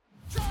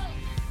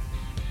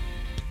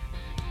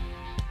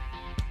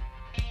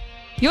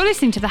You're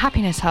listening to The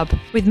Happiness Hub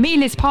with me,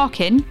 Liz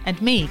Parkin.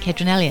 And me,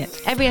 Kedron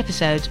Elliott. Every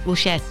episode, we'll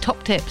share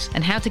top tips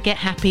on how to get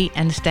happy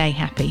and stay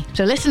happy.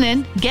 So listen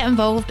in, get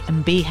involved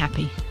and be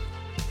happy.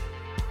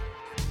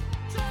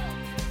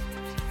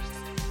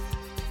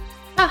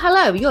 Oh,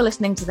 hello, you're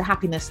listening to The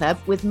Happiness Hub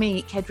with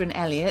me, Kedron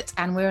Elliott,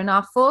 and we're in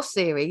our fourth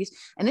series,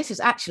 and this is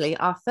actually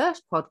our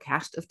first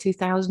podcast of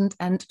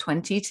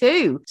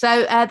 2022.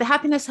 So The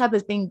Happiness Hub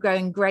has been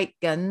growing great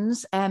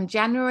guns.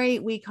 January,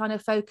 we kind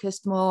of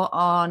focused more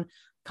on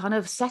kind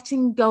of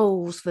setting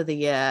goals for the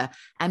year,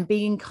 and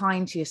being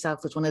kind to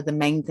yourself was one of the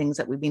main things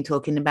that we've been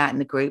talking about in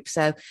the group.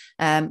 So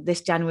this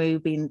January,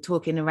 we've been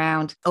talking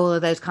around all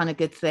of those kind of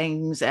good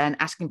things and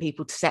asking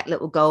people to set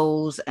little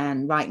goals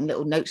and writing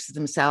little notes to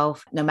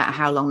themselves, no matter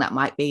how long that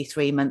might be,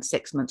 3 months,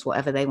 6 months,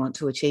 whatever they want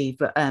to achieve,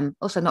 but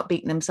also not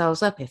beating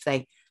themselves up if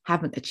they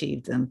haven't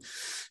achieved them.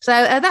 So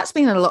that's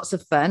been lots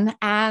of fun.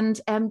 And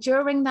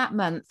during that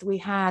month, we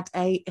had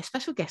a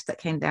special guest that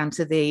came down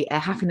to the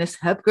Happiness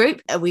Hub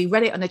group. We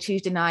read it on a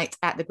Tuesday night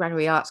at the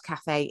Granary Arts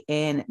Cafe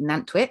in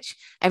Nantwich.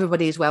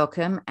 Everybody is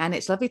welcome, and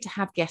it's lovely to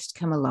have guests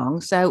come along.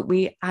 So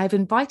I've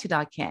invited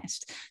our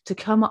guest to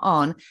come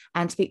on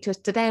and speak to us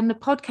today on the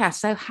podcast.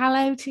 So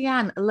hello,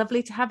 Tianne.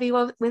 Lovely to have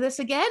you with us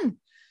again.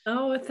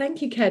 Oh,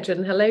 thank you,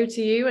 Kedron. Hello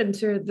to you and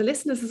to the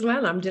listeners as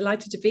well. I'm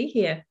delighted to be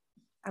here.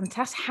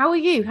 Fantastic. How are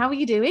you? How are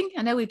you doing?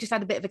 I know we've just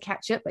had a bit of a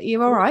catch up, but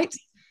you're all right?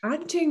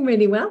 I'm doing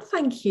really well,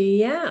 thank you.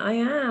 Yeah, I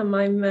am.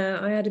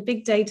 I had a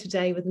big day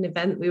today with an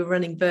event we were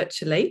running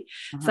virtually.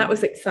 So that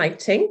was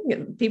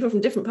exciting. People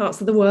from different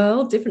parts of the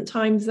world, different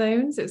time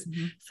zones. It was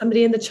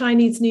somebody in the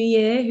Chinese New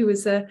Year who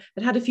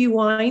had a few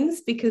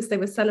wines because they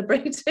were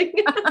celebrating.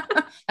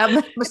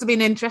 That must have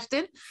been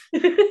interesting.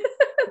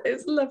 It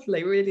was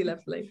lovely, really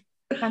lovely.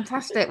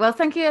 Fantastic. Well,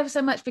 thank you ever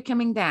so much for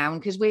coming down,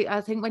 because I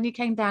think when you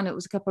came down, it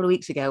was a couple of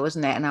weeks ago,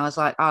 wasn't it? And I was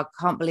like, I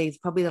can't believe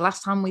probably the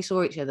last time we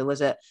saw each other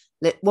was at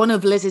one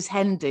of Liz's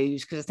hen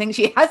do's, because I think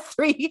she had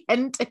 3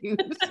 hen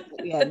do's at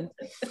the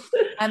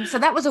end. So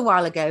that was a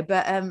while ago,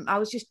 but I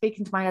was just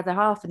speaking to my other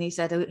half, and he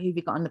said, who have you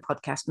got on the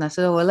podcast? And I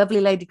said, a lovely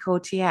lady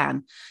called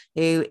Tianne,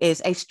 who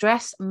is a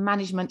stress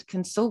management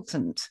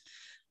consultant.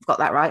 I've got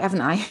that right,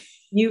 haven't I?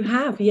 You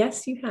have,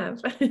 yes, you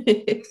have.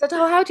 He said,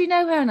 how do you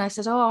know her? And I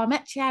said, I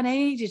met Tianne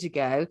ages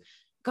ago.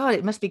 God,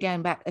 it must be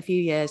going back a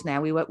few years now.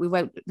 We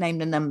won't name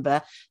the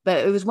number,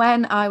 but it was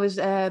when I was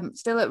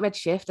still at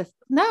Redshift.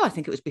 I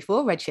think it was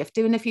before Redshift,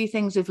 doing a few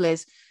things with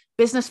Liz.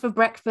 Business for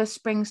Breakfast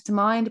springs to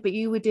mind, but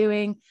you were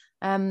doing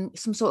some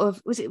sort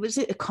of, was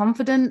it a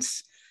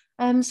confidence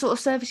sort of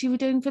service you were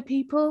doing for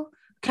people?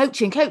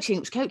 Coaching. It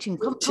was coaching.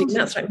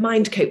 That's right.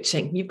 Mind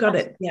coaching. You've got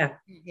it. Yeah.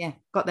 Yeah.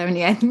 Got there in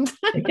the end.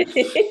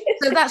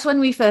 So that's when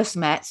we first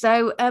met.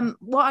 So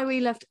what I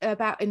really loved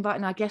about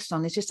inviting our guests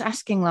on is just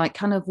asking, like,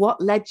 kind of what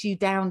led you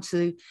down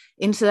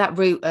into that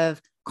route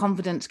of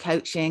confidence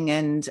coaching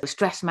and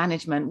stress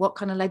management. What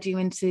kind of led you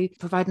into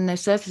providing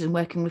those services and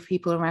working with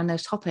people around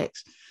those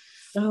topics?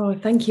 Oh,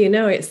 thank you.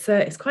 No, it's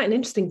quite an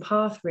interesting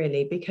path,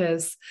 really,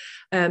 because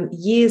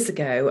years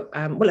ago,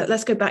 well,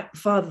 let's go back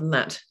farther than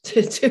that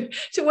to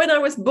when I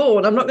was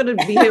born. I'm not going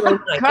to be here all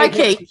night.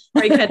 Crikey.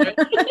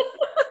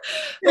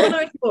 When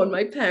I was born,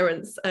 my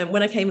parents,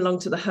 when I came along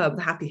to the hub,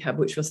 the Happy Hub,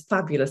 which was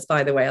fabulous,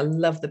 by the way, I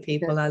love the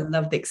people, I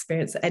love the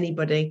experience.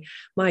 Anybody,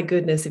 my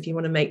goodness, if you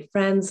want to make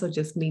friends or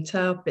just meet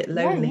up, a bit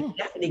lonely,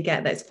 definitely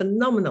get that. It's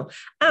phenomenal,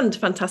 and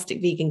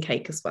fantastic vegan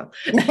cake as well.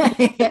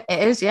 It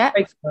is, yeah.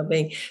 Great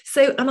well-being.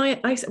 So, and I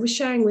was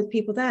sharing with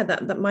people there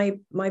that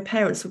my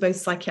parents were both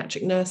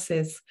psychiatric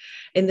nurses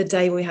in the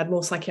day when we had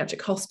more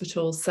psychiatric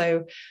hospitals.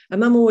 So my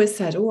mum always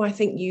said, I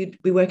think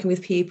you'd be working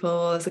with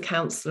people as a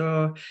counsellor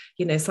or,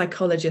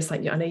 psychologist.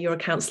 Like, I know you're a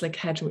counsellor,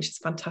 Kedron, which is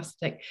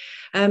fantastic.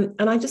 And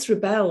I just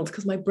rebelled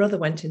because my brother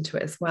went into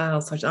it as well.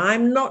 So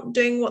I'm not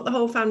doing what the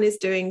whole family is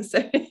doing.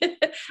 So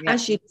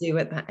as you do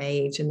at that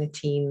age in the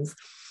teens.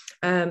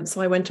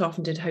 So I went off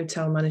and did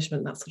hotel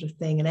management, that sort of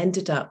thing, and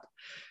ended up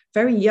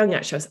very young.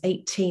 Actually, I was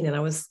 18 and I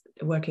was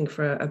working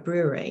for a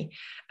brewery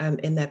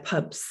in their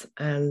pubs.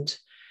 And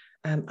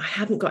I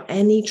hadn't got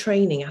any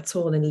training at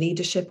all in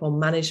leadership or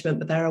management,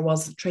 but there I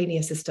was, a trainee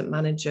assistant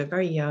manager,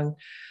 very young.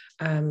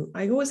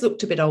 I always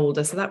looked a bit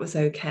older, so that was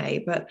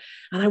okay.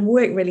 And I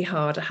worked really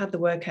hard. I had the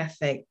work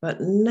ethic,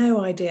 but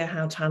no idea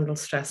how to handle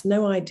stress,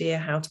 no idea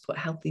how to put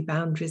healthy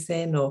boundaries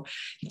in or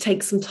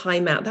take some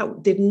time out.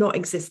 That did not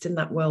exist in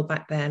that world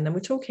back then. And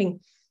we're talking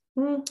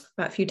about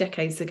a few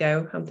decades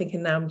ago. I'm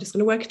thinking now I'm just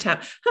going to work it out.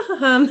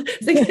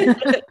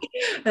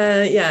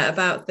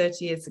 About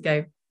 30 years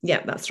ago.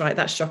 Yeah, that's right.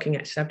 That's shocking,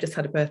 actually. I've just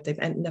had a birthday,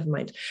 and never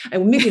mind.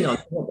 And we're moving on.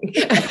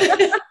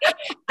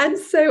 And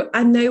so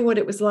I know what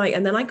it was like.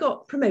 And then I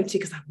got promoted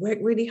because I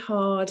worked really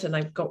hard and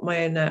I've got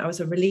my own, I was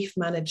a relief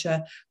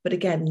manager, but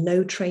again,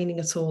 no training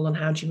at all on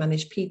how do you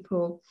manage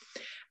people.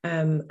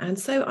 And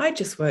so I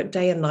just worked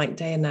day and night,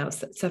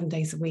 7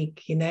 days a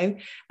week,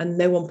 and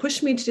no one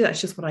pushed me to do that.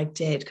 It's just what I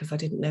did because I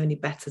didn't know any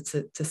better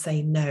to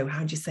say no.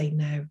 How do you say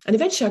no? And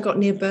eventually I got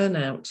near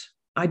burnout.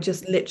 I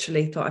just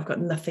literally thought I've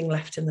got nothing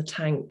left in the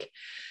tank.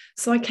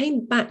 So I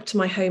came back to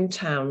my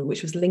hometown,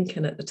 which was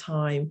Lincoln at the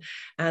time.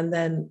 And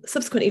then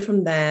subsequently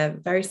from there,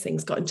 various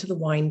things got into the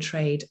wine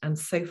trade and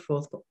so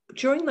forth. But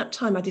during that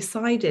time, I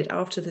decided,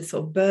 after this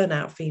sort of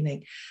burnout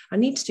feeling, I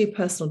need to do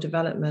personal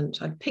development.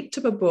 I picked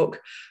up a book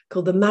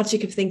called The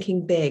Magic of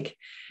Thinking Big.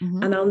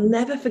 Mm-hmm. And I'll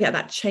never forget,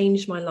 that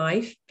changed my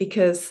life,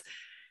 because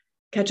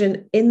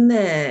Kedren, in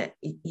there,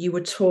 you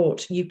were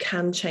taught you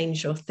can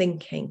change your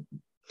thinking.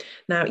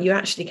 Now, you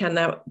actually can.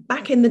 Now,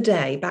 back in the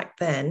day, back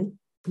then,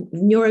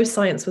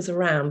 neuroscience was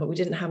around, but we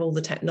didn't have all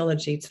the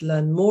technology to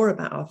learn more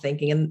about our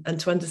thinking and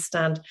to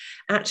understand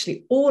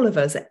actually all of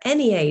us at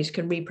any age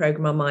can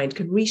reprogram our mind,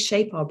 can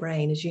reshape our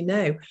brain, as you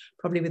know,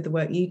 probably with the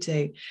work you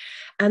do.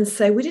 And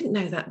so we didn't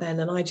know that then.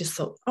 And I just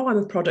thought, oh, I'm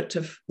a product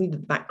of the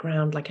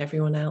background like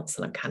everyone else.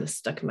 And I'm kind of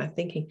stuck in my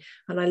thinking.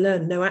 And I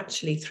learned, no,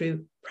 actually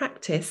through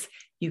practice,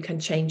 you can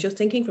change your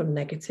thinking from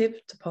negative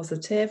to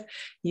positive.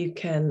 You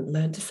can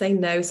learn to say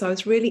no. So I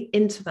was really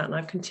into that. And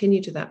I've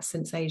continued to that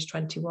since age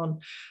 21,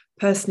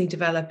 personally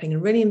developing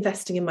and really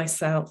investing in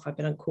myself. I've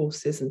been on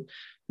courses, and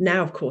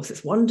now, of course,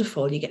 it's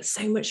wonderful. You get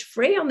so much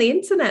free on the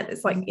internet.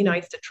 It's like, I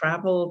used to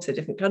travel to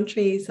different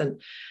countries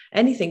and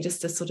anything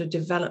just to sort of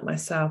develop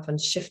myself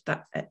and shift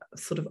that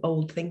sort of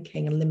old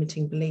thinking and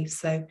limiting beliefs.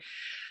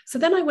 So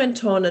then I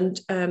went on, and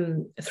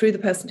through the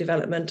personal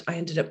development, I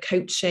ended up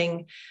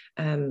coaching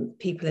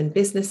people in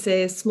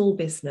businesses, small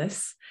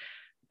business.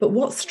 But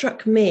what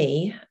struck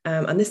me,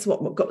 and this is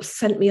what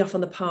sent me off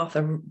on the path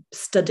of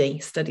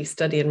study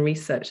and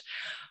research,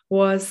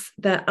 was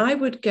that I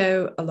would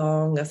go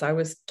along, as I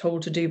was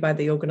told to do by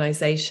the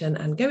organization,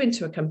 and go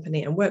into a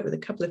company and work with a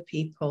couple of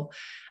people.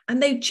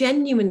 And they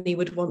genuinely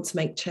would want to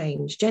make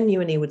change,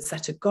 genuinely would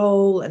set a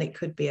goal, and it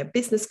could be a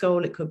business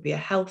goal, it could be a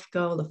health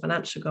goal, a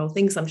financial goal,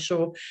 things I'm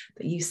sure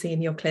that you see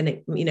in your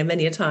clinic,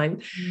 many a time,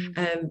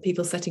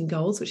 people setting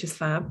goals, which is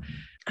fab.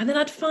 And then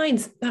I'd find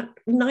that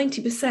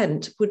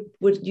 90%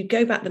 would you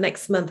go back the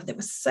next month, and they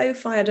were so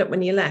fired up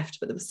when you left,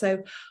 but they were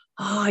so,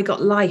 I got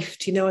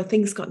lifed,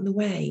 things got in the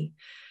way,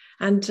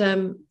 and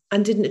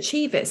didn't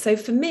achieve it. So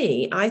for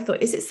me, I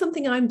thought, is it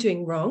something I'm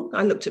doing wrong?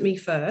 I looked at me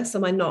first.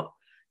 Am I not,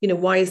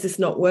 why is this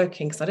not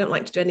working? Because I don't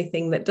like to do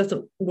anything that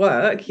doesn't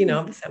work.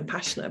 Obviously I'm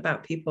passionate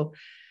about people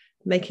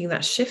making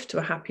that shift to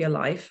a happier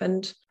life.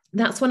 And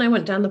that's when I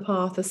went down the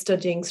path of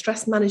studying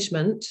stress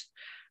management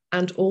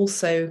and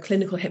also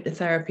clinical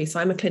hypnotherapy. So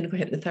I'm a clinical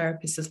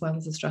hypnotherapist as well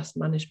as a stress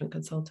management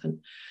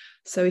consultant.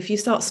 So if you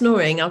start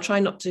snoring, I'll try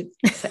not to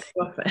set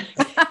you off.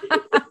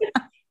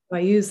 I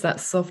use that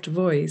soft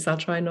voice. I'll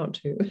try not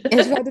to.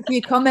 I've read a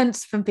few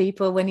comments from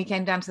people when you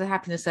came down to the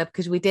Happiness Hub,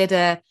 because we did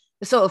a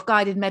sort of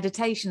guided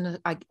meditation,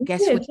 I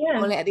guess we'd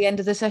call it, at the end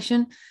of the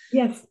session.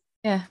 Yes.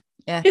 Yeah.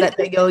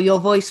 That your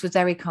voice was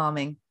very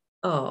calming.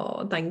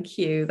 Oh, thank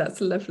you.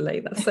 That's lovely.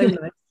 That's so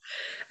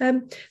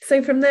nice.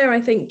 So from there, I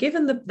think,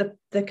 given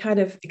the kind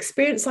of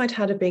experience I'd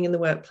had of being in the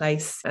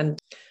workplace and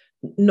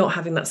not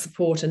having that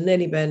support and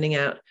nearly burning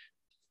out,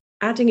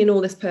 adding in all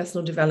this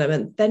personal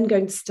development, then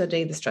going to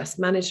study the stress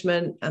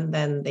management and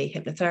then the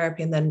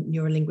hypnotherapy and then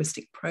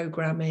neurolinguistic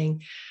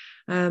programming,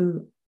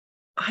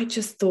 I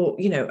just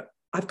thought,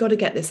 I've got to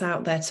get this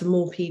out there to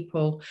more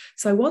people.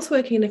 So I was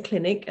working in a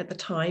clinic at the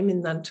time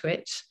in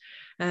Nantwich,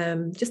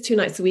 just 2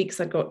 nights a week.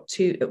 So I got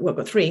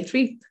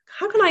three.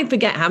 How can I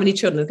forget how many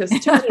children? Because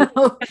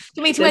do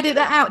you mean to edit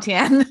that out,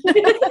 Tianne?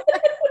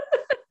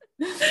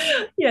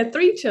 Yeah,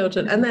 3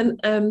 children. And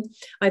then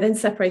I then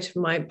separated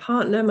from my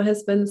partner, my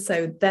husband.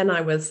 So then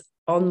I was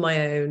on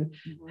my own,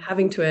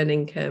 having to earn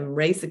income,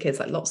 raise the kids,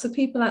 like lots of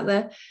people out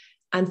there.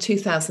 And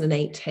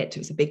 2008 hit. It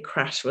was a big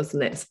crash,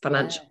 wasn't it? It's a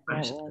financial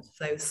crash.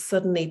 So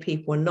suddenly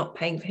people were not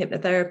paying for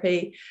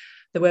hypnotherapy.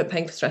 They weren't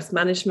paying for stress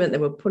management. They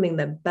were putting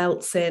their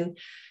belts in.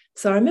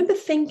 So I remember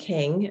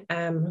thinking,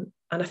 and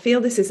I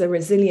feel this is a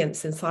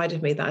resilience inside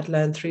of me that I'd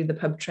learned through the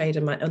pub trade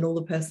and all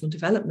the personal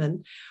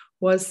development,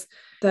 was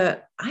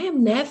that I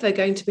am never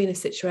going to be in a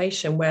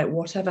situation where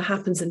whatever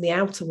happens in the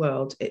outer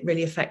world, it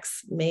really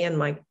affects me and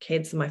my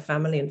kids and my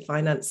family and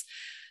finance.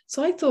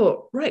 So I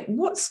thought, right,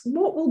 what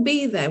will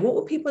be there? What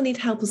will people need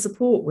help and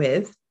support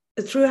with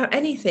throughout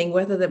anything,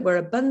 whether that we're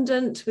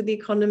abundant with the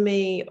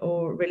economy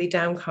or really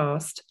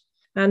downcast?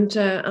 And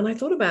I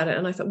thought about it,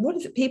 and I thought, what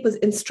is it? People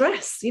in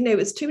stress,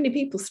 it's too many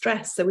people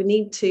stressed. So we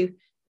need to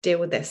deal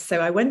with this. So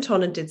I went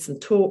on and did some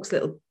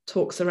little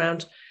talks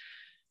around.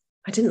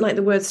 I didn't like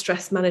the word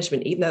stress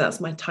management, even though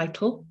that's my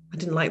title. I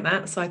didn't like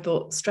that. So I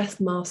thought stress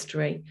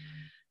mastery.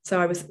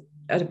 So I was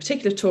at a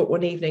particular talk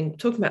one evening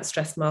talking about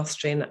stress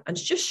mastery and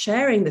just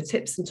sharing the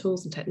tips and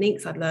tools and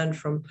techniques I'd learned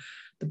from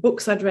the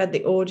books I'd read,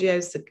 the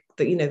audios,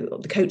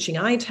 the coaching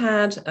I'd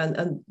had,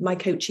 and my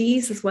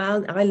coachees as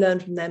well. I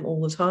learned from them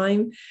all the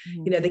time.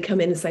 They come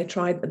in and say,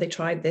 they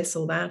tried this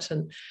or that.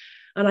 And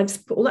I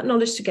just put all that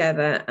knowledge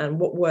together and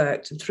what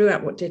worked and threw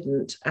out what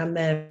didn't. And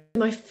then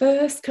my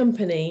first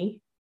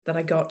company that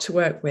I got to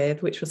work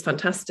with, which was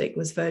fantastic,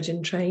 was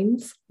Virgin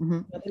Trains. Mm-hmm.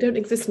 They don't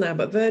exist now,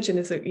 but Virgin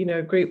is a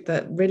group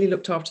that really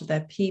looked after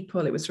their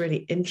people. It was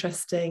really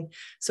interesting.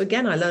 So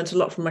again, I learned a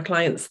lot from my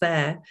clients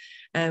there.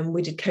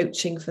 We did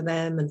coaching for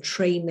them and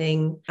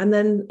training. And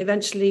then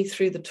eventually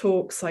through the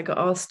talks, I got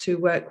asked to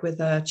work with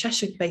a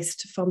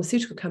Cheshire-based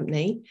pharmaceutical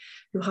company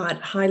who had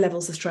high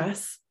levels of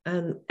stress,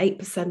 and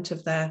 8%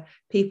 of their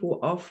people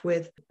were off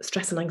with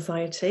stress and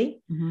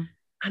anxiety. Mm-hmm.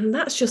 And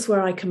that's just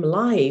where I come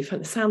alive.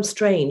 And it sounds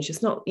strange.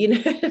 It's not,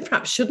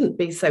 perhaps shouldn't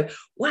be so,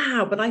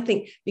 wow. But I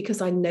think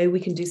because I know we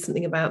can do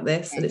something about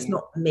this, and it's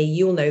not me,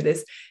 you'll know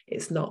this.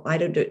 It's not, I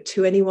don't do it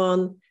to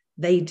anyone.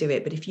 They do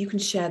it. But if you can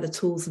share the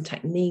tools and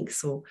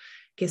techniques, or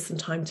give some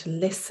time to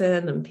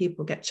listen, and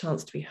people get a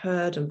chance to be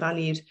heard and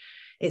valued,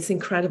 it's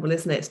incredible,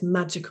 isn't it? It's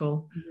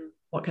magical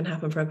what can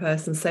happen for a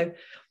person. So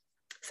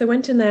I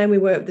went in there and we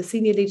worked with the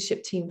senior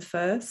leadership team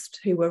first,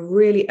 who were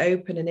really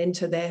open and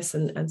into this.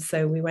 And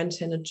so we went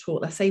in and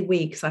taught, I say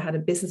we, because I had a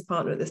business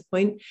partner at this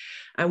point,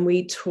 and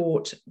we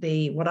taught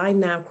what I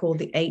now call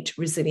the 8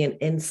 resilient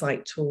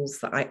insight tools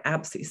that I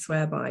absolutely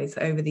swear by.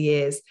 So over the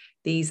years,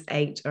 these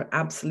 8 are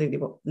absolutely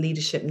what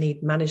leadership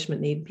need,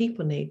 management need,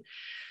 people need.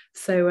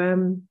 So,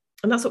 and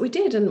that's what we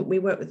did. And we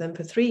worked with them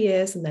for 3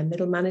 years, and then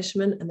middle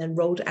management, and then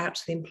rolled it out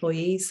to the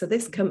employees. So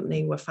this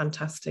company were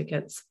fantastic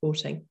at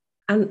supporting.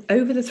 And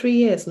over the 3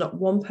 years, not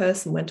one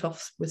person went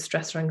off with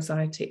stress or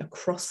anxiety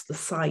across the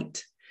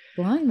site.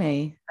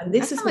 Blimey. And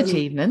this is an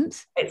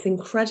achievement. It's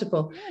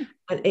incredible. Yeah.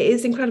 And it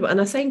is incredible.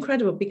 And I say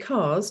incredible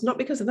because, not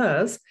because of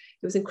us, it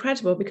was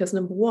incredible because,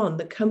 number one,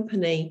 the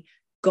company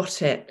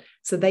got it.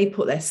 So they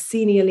put their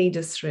senior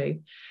leaders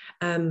through.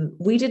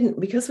 We didn't,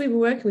 because we were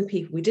working with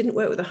people, we didn't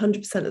work with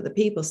 100% of the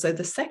people. So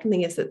the second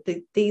thing is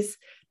that these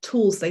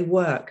tools, they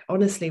work.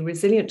 Honestly,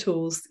 resilient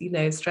tools,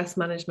 stress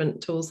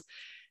management tools,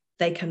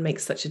 they can make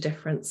such a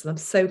difference. And I'm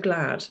so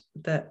glad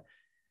that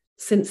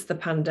since the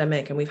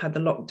pandemic and we've had the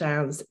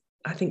lockdowns,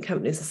 I think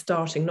companies are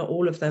starting, not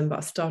all of them, but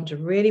are starting to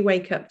really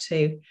wake up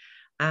to,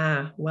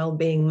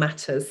 well-being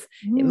matters.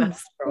 It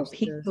matters for our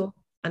people,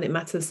 and it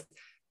matters,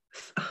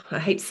 I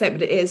hate to say it,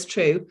 but it is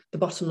true, the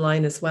bottom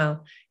line as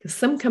well. Because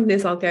some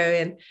companies I'll go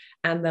in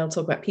and they'll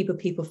talk about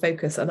people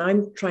focus. And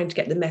I'm trying to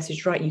get the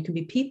message right. You can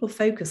be people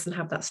focused and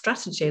have that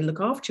strategy and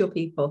look after your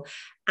people,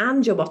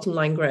 and your bottom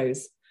line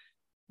grows.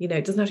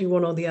 It doesn't have to be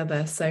one or the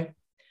other. So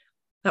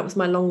that was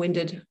my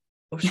long-winded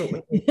or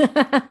short-winded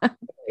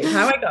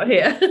how I got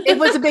here. It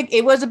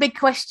was a big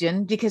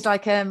question because,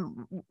 like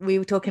we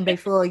were talking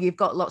before, you've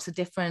got lots of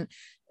different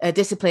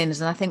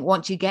disciplines, and I think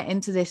once you get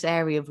into this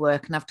area of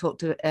work, and I've talked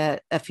to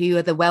a few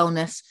other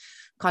wellness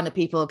kind of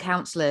people,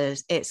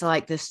 counselors, it's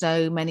like there's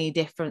so many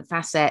different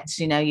facets.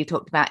 You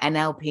talked about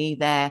NLP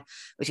there,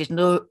 which is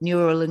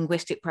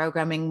neuro-linguistic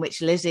programming,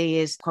 which Lizzie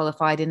is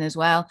qualified in as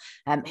well.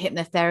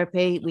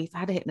 Hypnotherapy, we've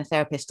had a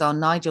hypnotherapist on,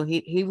 Nigel,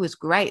 he was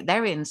great,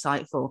 very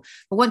insightful.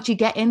 But once you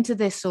get into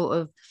this sort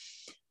of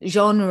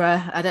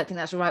genre, I don't think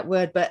that's the right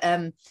word, but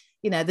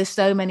there's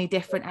so many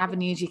different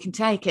avenues you can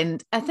take,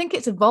 and I think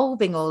it's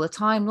evolving all the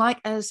time. Like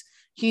as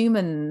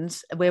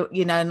humans, we're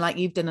and like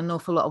you've done an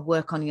awful lot of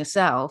work on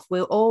yourself,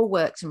 we're all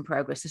works in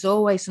progress. There's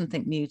always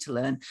something new to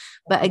learn.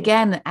 But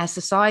again, as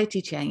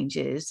society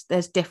changes,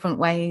 there's different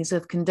ways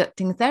of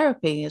conducting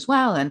therapy as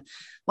well. And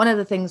one of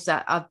the things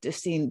that I've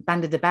just seen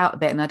bandied about a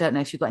bit, and I don't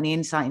know if you've got any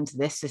insight into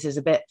this is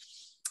a bit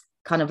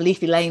kind of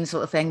leafy lane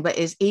sort of thing, but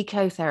is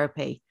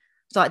ecotherapy.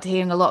 Started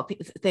hearing a lot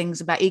of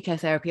things about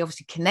ecotherapy.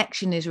 Obviously,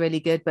 connection is really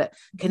good, but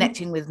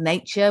connecting with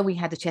nature. We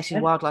had the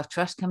Cheshire Wildlife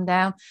Trust come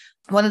down.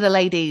 One of the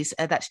ladies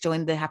that's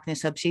joined the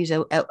Happiness Hub, she's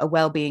a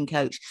well-being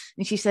coach,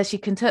 and she says she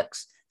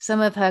conducts some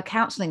of her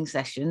counselling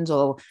sessions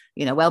or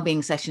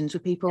well-being sessions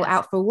with people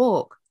out for a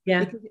walk.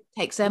 Yeah, because it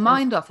takes their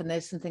mind off, and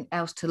there's something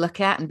else to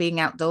look at. And being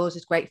outdoors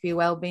is great for your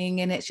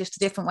well-being, and it's just a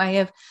different way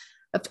of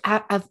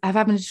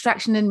having a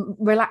distraction and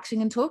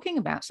relaxing and talking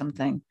about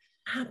something.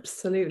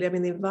 Absolutely. I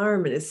mean, the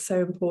environment is so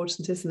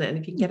important, isn't it? And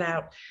if you get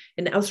out,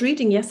 and I was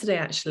reading yesterday,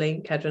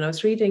 actually, Kedron, I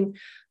was reading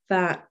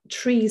that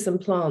trees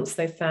and plants,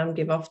 they found,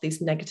 give off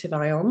these negative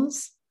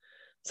ions.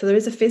 So there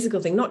is a physical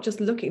thing, not just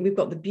looking, we've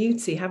got the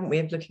beauty, haven't we,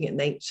 of looking at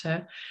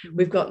nature.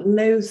 We've got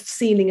no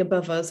ceiling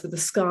above us with the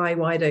sky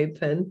wide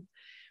open.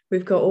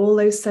 We've got all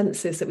those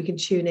senses that we can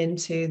tune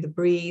into, the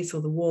breeze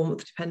or the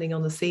warmth, depending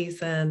on the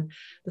season,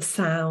 the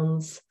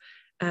sounds.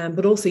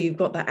 But also you've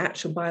got that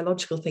actual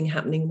biological thing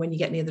happening when you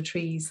get near the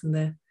trees and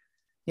the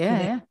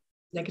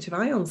negative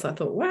ions. I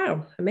thought,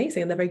 wow,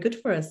 amazing. And they're very good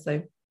for us.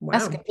 So wow.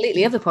 That's a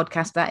completely other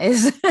podcast, that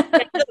is.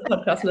 Another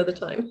podcast another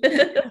time.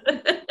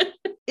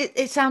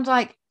 It sounds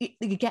like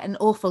you get an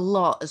awful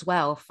lot as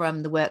well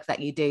from the work that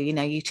you do.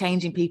 You're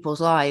changing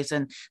people's lives,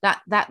 and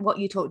that what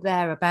you talked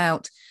there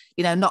about,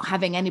 not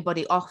having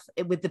anybody off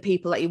with the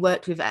people that you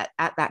worked with at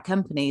that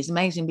company is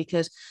amazing.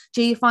 Because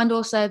do you find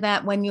also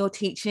that when you're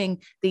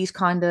teaching these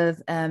kind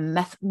of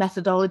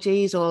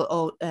methodologies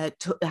or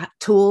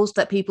tools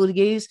that people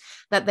use,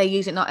 that they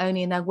use it not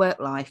only in their work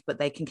life, but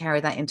they can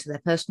carry that into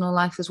their personal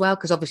life as well?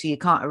 Because obviously you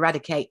can't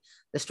eradicate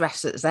the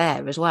stress that's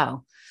there as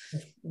well.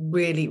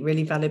 Really,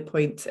 really valid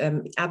point.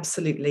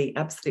 Absolutely.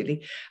 I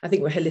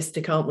think we're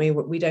holistic, aren't we?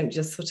 We don't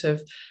just sort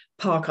of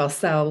park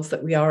ourselves,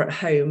 that we are at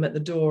home at the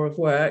door of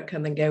work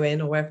and then go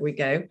in or wherever we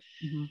go.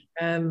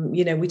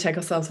 We take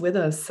ourselves with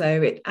us.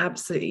 So it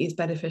absolutely is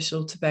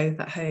beneficial to both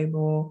at home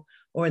or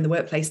in the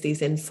workplace,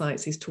 these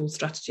insights, these tools,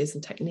 strategies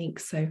and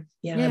techniques. So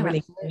I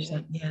really encourage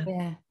that.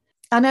 Yeah.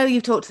 I know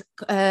you've talked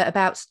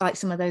about like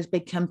some of those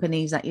big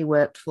companies that you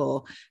worked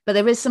for, but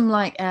there is some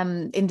like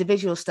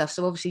individual stuff.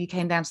 So obviously you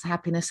came down to the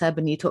Happiness Hub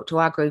and you talked to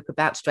our group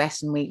about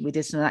stress, and we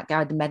did some of that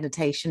guided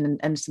meditation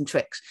and some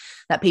tricks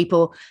that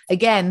people,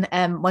 again,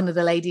 one of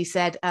the ladies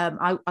said,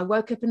 I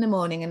woke up in the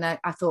morning and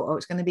I thought,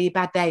 it's going to be a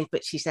bad day.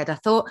 But she said, I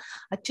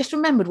just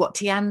remembered what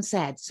Tianne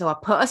said. So I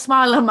put a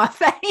smile on my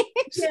face.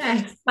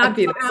 Yes,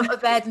 fabulous. I got out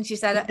of bed, and she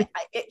said,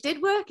 it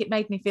did work. It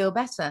made me feel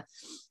better.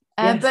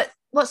 But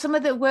what's some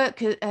of the work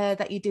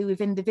that you do with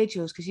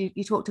individuals? Because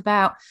you talked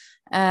about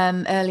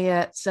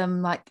earlier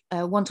some like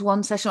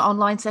one-to-one session,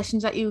 online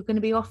sessions that you were going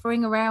to be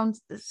offering around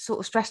sort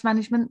of stress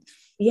management.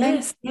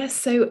 Yes.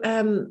 So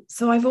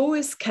I've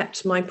always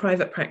kept my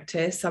private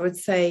practice. I would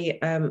say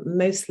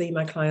mostly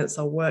my clients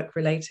are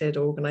work-related,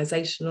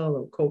 organizational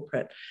or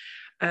corporate.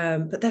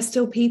 But they're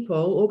still people.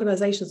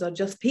 Organizations are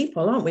just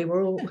people, aren't we?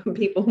 We're all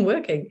people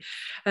working.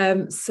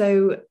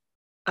 So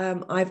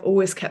I've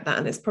always kept that.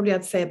 And it's probably,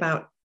 I'd say,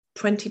 about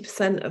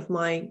 20% of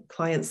my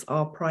clients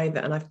are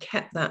private, and I've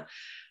kept that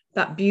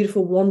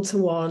beautiful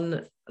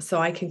one-to-one so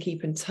I can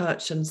keep in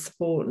touch and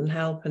support and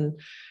help. And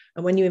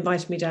when you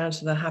invited me down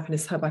to the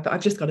Happiness Hub, I thought,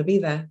 I've just got to be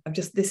there.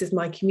 This is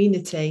my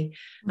community.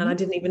 And I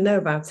didn't even know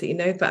about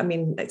it, but I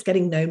mean, it's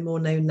getting more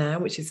known now,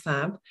 which is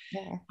fab.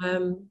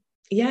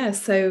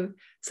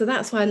 So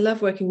that's why I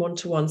love working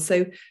one-to-one.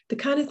 So the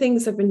kind of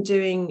things I've been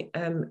doing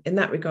in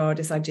that regard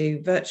is I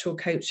do virtual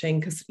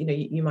coaching, because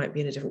you might be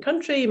in a different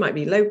country, you might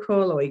be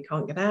local, or you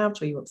can't get out,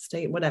 or you want to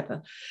stay,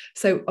 whatever.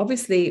 So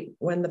obviously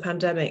when the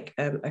pandemic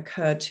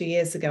occurred 2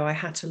 years ago, I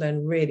had to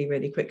learn really,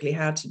 really quickly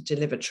how to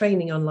deliver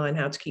training online,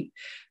 how to keep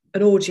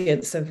an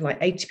audience of like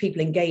 80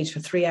 people engaged for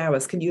 3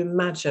 hours. Can you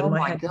imagine? Oh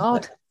my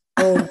God.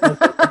 Oh my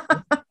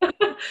God.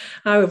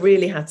 I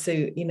really had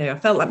to, I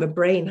felt like my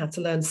brain had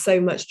to learn so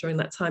much during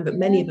that time, but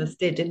many of us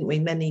did, didn't we?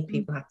 Many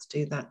people had to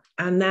do that.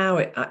 And now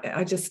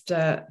I just,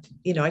 I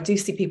do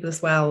see people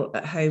as well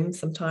at home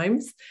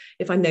sometimes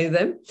if I know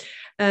them.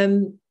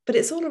 But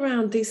it's all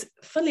around these,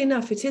 funnily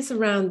enough, it is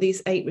around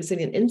these 8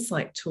 resilient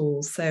insight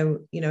tools. So,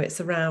 it's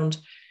around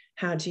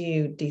how do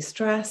you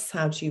de-stress?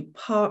 How do you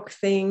park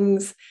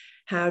things?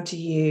 How do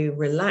you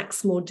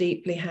relax more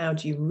deeply? How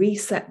do you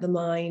reset the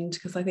mind?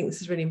 Because I think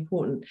this is really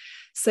important.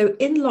 So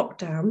in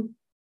lockdown,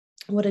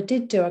 what I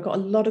did do, I got a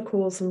lot of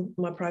calls from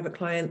my private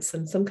clients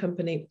and some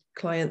company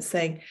clients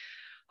saying,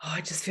 I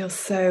just feel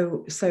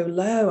so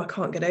low. I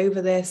can't get over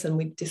this. And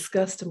we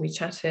discussed and we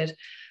chatted.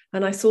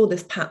 And I saw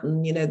this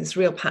pattern, this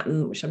real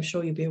pattern, which I'm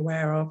sure you'll be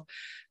aware of,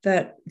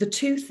 that the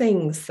 2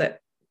 things that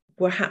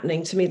were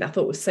happening to me that I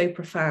thought was so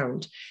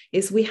profound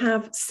is we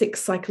have 6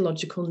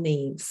 psychological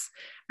needs.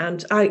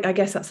 And I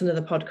guess that's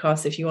another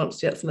podcast if you want to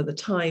do that some other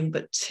time.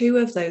 But 2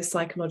 of those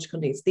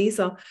psychological needs, these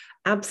are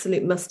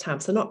absolute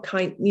must-haves. So not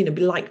we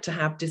like to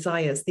have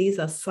desires. These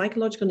are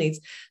psychological needs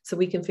so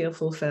we can feel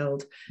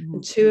fulfilled.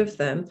 And 2 of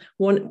them,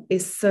 one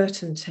is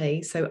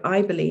certainty. So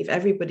I believe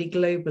everybody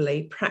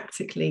globally,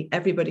 practically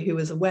everybody who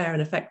was aware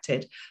and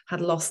affected had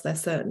lost their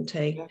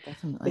certainty. Yeah,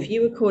 definitely. If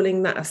you were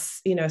calling that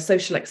a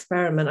social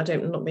experiment,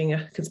 I'm not being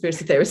a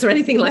conspiracy theorist or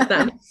anything like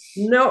that.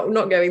 No,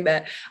 not going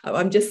there.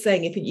 I'm just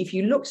saying if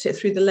you looked at it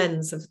through the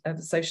lens of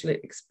a social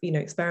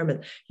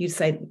experiment, you'd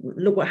say,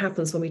 look what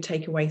happens when we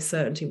take away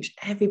certainty, which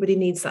everybody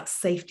needs, that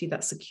safety,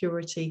 that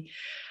security,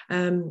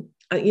 and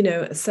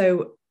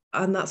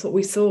that's what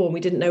we saw. And we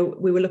didn't know,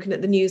 we were looking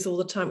at the news all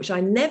the time, which I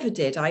never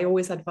did. I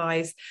always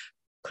advise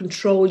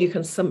control your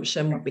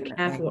consumption, be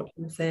careful what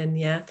comes in.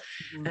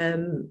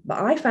 But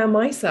I found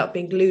myself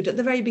being glued at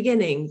the very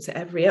beginning to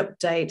every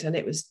update, and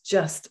it was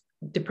just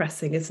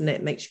depressing, isn't it?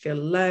 It makes you feel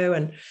low.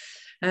 And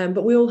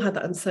but we all had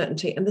that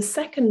uncertainty. And the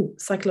second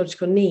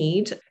psychological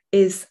need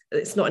is,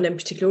 it's not in any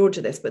particular order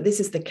this, but this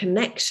is the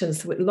connection.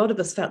 So a lot of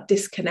us felt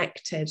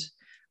disconnected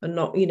and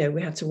not, we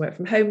had to work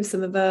from home,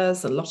 some of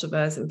us, a lot of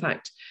us, in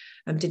fact,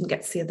 didn't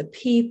get to see other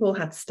people,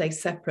 had to stay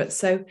separate.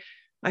 So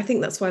I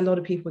think that's why a lot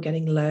of people were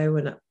getting low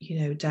and,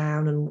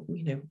 down. And,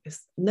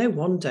 it's no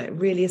wonder, it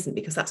really isn't,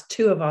 because that's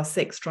 2 of our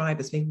 6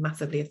 drivers being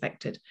massively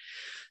affected.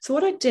 So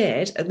what I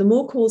did, and the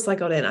more calls I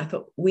got in, I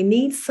thought we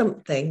need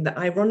something that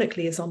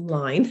ironically is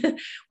online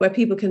where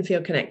people can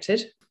feel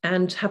connected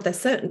and have their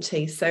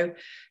certainty. So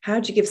how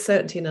do you give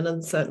certainty in an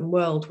uncertain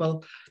world?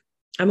 Well,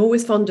 I'm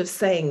always fond of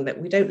saying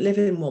that we don't live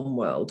in one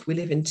world, we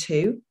live in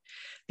 2,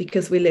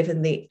 because we live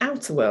in the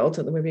outer world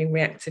that we're being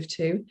reactive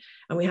to,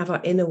 and we have our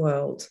inner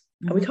world.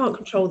 And we can't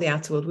control the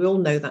outer world. We all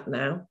know that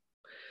now.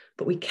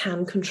 But we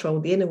can control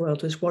the inner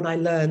world, which is what I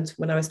learned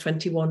when I was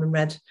 21 and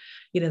read,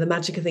 The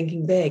Magic of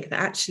Thinking Big, that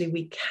actually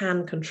we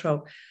can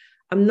control.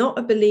 I'm not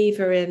a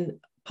believer in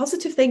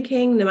positive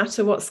thinking, no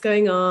matter what's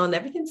going on,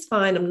 everything's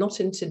fine. I'm not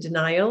into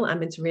denial.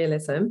 I'm into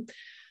realism.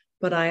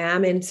 But I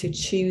am into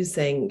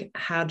choosing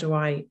how do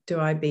I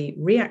be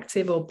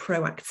reactive or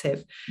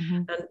proactive?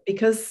 And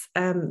because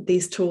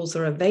these tools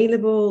are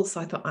available,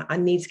 so I thought I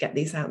need to get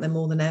these out there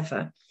more than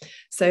ever.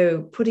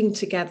 So putting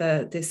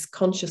together this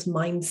conscious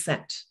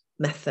mindset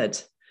method.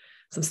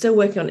 So I'm still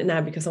working on it now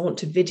because I want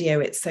to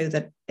video it so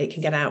that it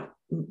can get out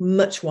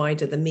much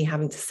wider than me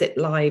having to sit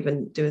live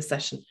and do a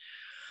session.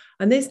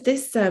 And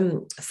this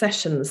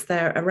sessions,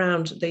 they're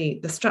around the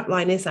strap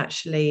line is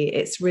actually,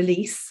 it's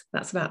release.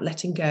 That's about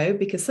letting go,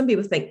 because some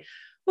people think,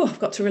 oh, I've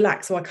got to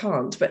relax, so I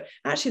can't. But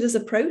actually there's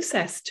a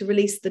process to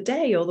release the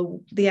day or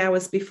the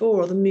hours before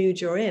or the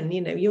mood you're in.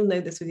 You'll know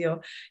this with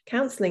your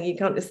counselling. You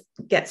can't just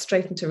get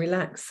straight into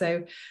relax.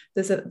 So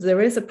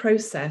there is a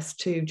process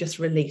to just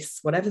release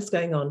whatever's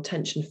going on,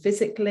 tension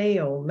physically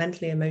or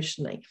mentally,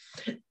 emotionally.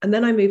 And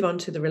then I move on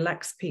to the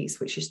relax piece,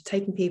 which is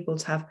taking people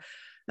to have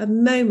a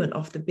moment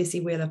off the busy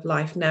wheel of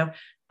life. Now,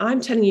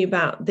 I'm telling you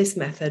about this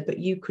method, but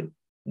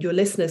your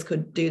listeners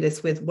could do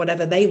this with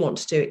whatever they want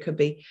to do. It could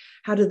be,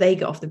 how do they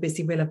get off the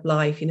busy wheel of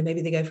life?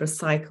 Maybe they go for a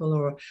cycle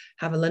or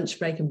have a lunch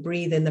break and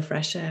breathe in the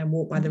fresh air and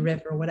walk by the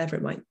river or whatever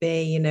it might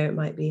be. It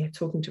might be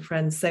talking to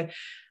friends. So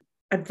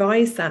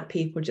advise that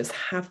people just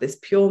have this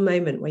pure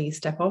moment where you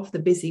step off the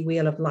busy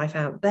wheel of life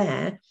out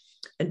there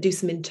and do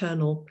some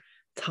internal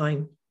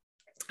time.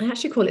 I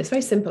actually call it, it's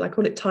very simple. I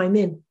call it time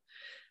in.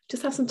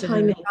 Just have some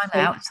time in. Time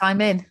out,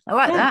 time in. I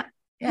like that.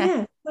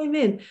 Yeah,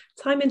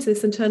 time into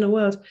this internal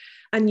world.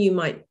 And you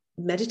might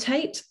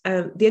meditate.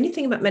 The only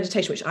thing about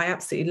meditation, which I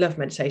absolutely love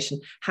meditation,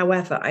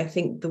 however, I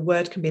think the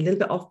word can be a little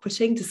bit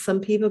off-putting to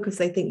some people because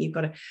they think you've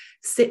got to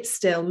sit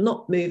still,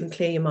 not move and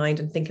clear your mind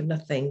and think of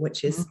nothing,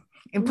 which is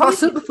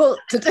impossible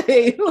to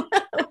do.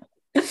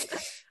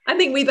 I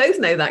think we both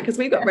know that because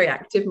we've got very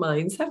active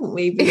minds, haven't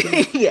we?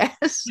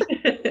 Yes.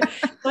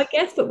 I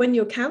guess, but when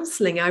you're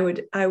counselling, I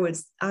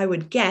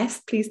would guess,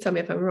 please tell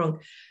me if I'm wrong,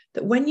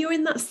 that when you're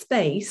in that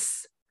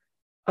space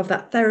of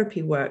that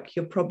therapy work,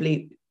 you're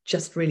probably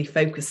just really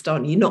focused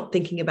on, you're not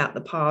thinking about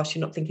the past,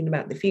 you're not thinking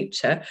about the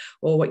future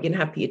or what you're going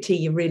to have for your tea,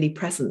 you're really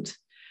present.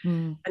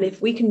 And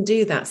if we can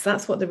do that, so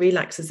that's what the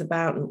relax is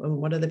about, and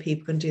what other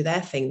people can do their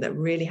thing that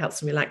really helps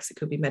them relax. It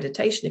could be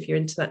meditation if you're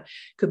into that.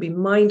 It could be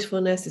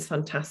mindfulness, is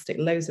fantastic.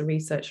 Loads of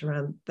research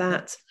around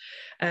that.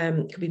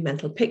 It could be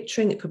mental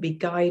picturing. It could be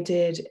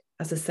guided.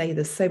 As I say,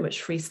 there's so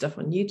much free stuff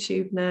on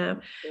YouTube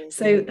now.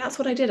 So that's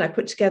what I did. I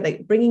put together,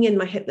 bringing in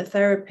my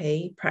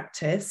hypnotherapy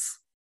practice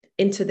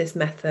into this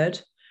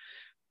method.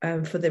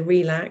 For the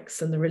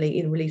relax and the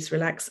release,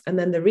 relax. And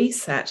then the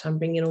reset, I'm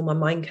bringing all my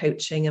mind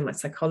coaching and my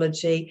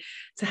psychology.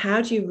 So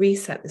how do you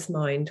reset this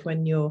mind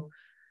when you're,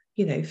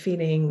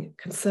 feeling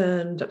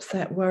concerned,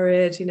 upset,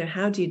 worried?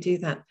 How do you do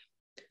that?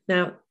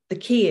 Now, the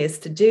key is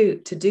to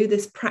do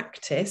this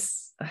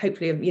practice.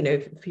 Hopefully,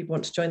 if people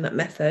want to join that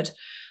method,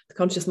 the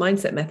conscious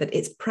mindset method,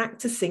 it's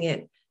practicing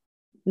it,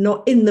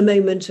 not in the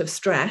moment of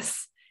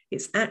stress.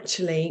 It's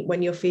actually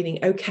when you're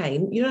feeling okay.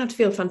 You don't have to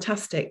feel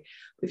fantastic.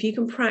 If you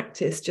can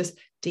practice just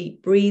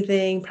deep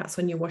breathing, perhaps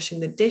when you're washing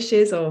the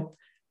dishes or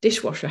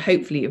dishwasher,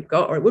 hopefully you've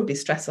got, or it would be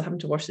stressful having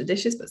to wash the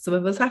dishes, but some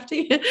of us have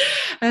to.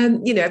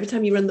 Every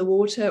time you run the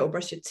water or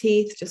brush your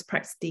teeth, just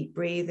practice deep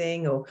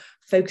breathing or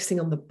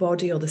focusing on the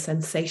body or the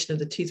sensation of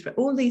the toothbrush.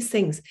 All these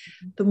things,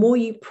 the more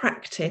you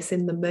practice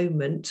in the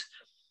moment,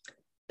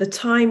 the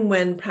time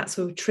when perhaps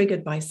we're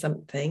triggered by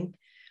something,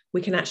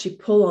 we can actually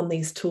pull on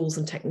these tools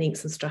and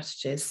techniques and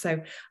strategies.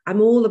 So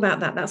I'm all about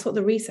that. That's what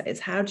the reset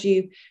is. How do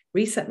you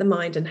reset the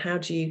mind and how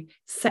do you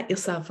set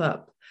yourself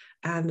up?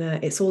 And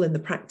it's all in the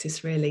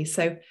practice, really.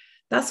 So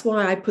that's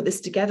why I put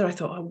this together. I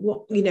thought,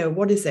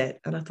 what is it?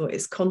 And I thought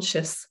it's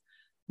conscious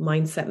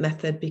mindset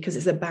method, because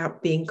it's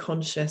about being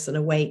conscious and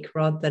awake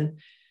rather than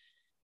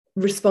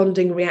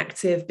responding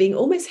reactive, being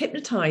almost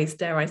hypnotized,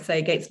 dare I say,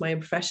 against my own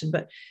profession.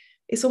 But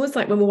it's almost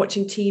like when we're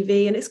watching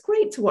TV, and it's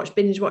great to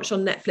binge watch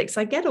on Netflix.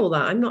 I get all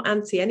that. I'm not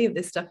anti any of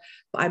this stuff,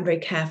 but I'm very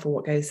careful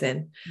what goes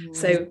in.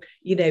 So,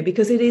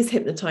 because it is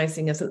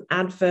hypnotizing as an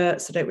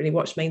advert. So I don't really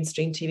watch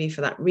mainstream TV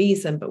for that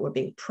reason, but we're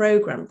being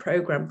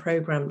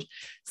programmed.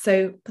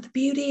 So, but the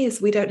beauty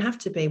is we don't have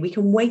to be. We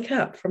can wake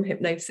up from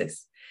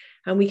hypnosis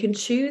and we can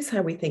choose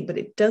how we think, but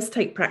it does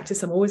take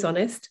practice. I'm always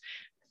honest.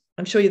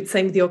 I'm sure you're the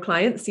same with your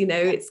clients.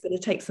 It's going to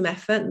take some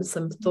effort and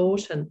some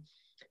thought,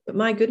 but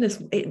my goodness,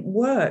 it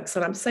works.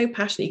 And I'm so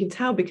passionate. You can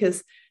tell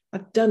because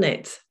I've done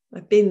it.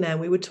 I've been there.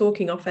 We were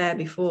talking off air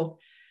before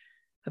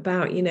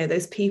about,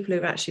 those people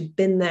who've actually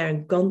been there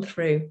and gone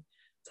through.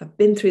 So I've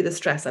been through the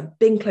stress. I've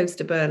been close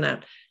to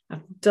burnout.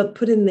 I've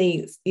put in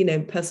the,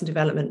 personal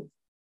development.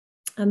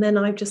 And then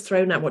I've just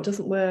thrown out what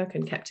doesn't work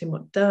and kept in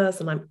what does.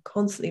 And I'm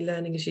constantly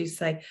learning, as you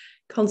say,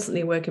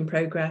 constantly a work in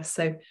progress.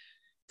 So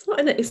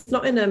it's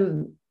not in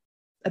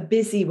a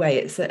busy way.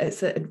 It's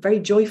a very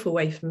joyful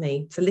way for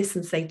me to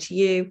listen, say to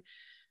you,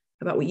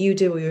 about what you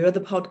do or your other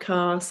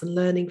podcasts and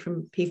learning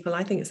from people.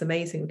 I think it's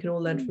amazing. We can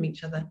all learn from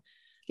each other,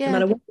 no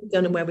matter what we've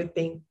done and where we've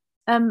been.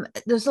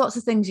 There's lots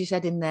of things you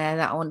said in there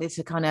that I wanted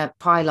to kind of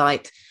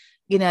highlight.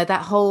 You know,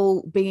 that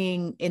whole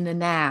being in the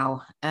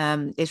now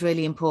is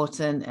really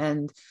important.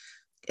 And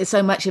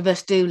so much of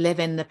us do live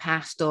in the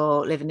past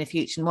or live in the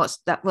future. And what's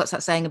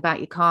that saying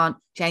about you can't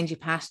change your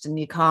past and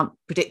you can't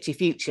predict your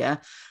future?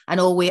 And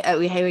all we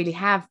really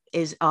have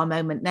is our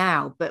moment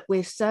now. But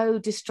we're so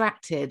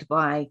distracted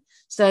by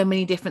so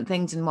many different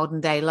things in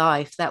modern day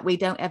life that we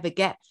don't ever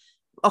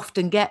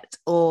often get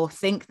or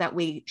think that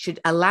we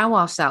should allow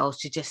ourselves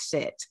to just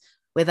sit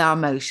with our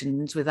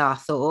emotions, with our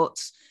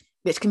thoughts,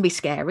 which can be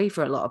scary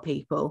for a lot of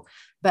people.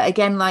 But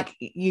again, like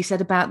you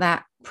said about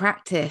that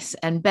practice,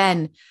 and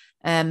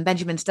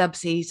Benjamin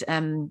Stubbs,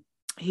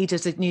 he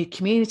does a new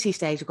community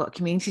stage. We've got a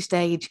community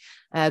stage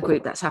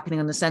group that's happening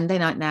on the Sunday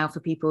night now for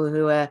people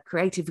who are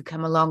creative, who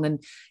come along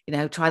and, you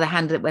know, try their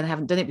hand at it when they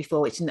haven't done it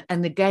before.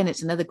 And again,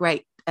 it's another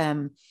great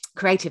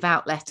creative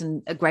outlet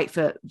and great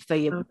for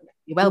your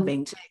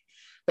well-being too.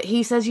 But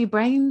he says your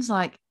brain's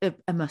like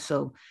a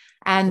muscle,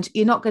 and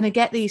you're not going to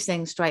get these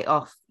things straight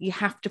off. You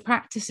have to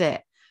practice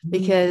it,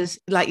 because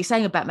like you're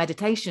saying about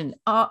meditation,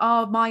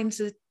 our minds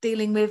are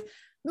dealing with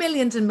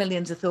millions and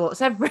millions of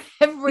thoughts every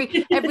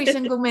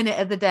single minute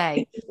of the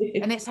day,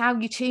 and it's how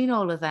you tune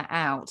all of that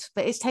out.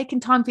 But it's taking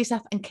time for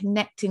yourself and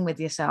connecting with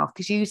yourself,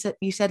 because you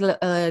said a little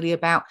earlier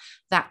about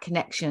that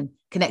connection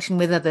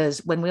with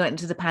others. When we went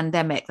into the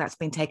pandemic, that's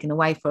been taken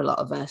away for a lot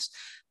of us.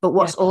 But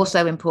what's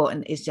also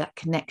important is that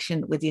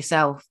connection with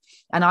yourself.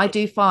 And I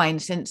do find,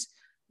 since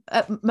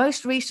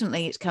most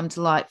recently it's come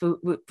to light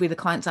with the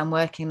clients I'm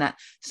working, that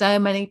so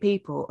many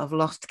people have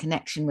lost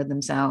connection with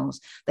themselves.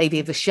 They've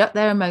either shut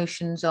their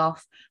emotions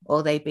off,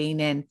 or they've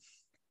been in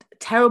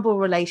terrible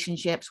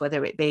relationships,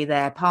 whether it be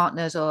their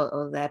partners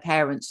or their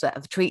parents that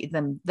have treated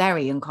them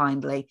very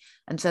unkindly.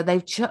 And so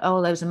they've shut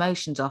all those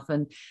emotions off,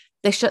 and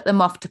they shut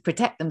them off to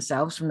protect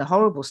themselves from the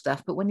horrible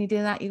stuff. But when you do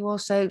that, you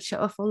also shut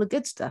off all the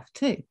good stuff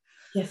too.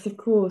 Yes, of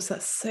course.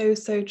 That's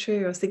so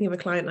true. I was thinking of a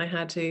client I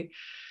had who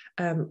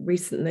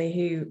recently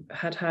who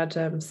had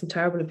some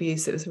terrible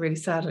abuse. It was really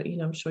sad. You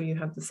know, I'm sure you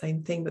have the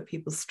same thing, but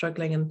people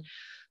struggling and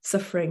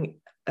suffering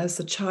as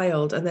a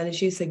child, and then,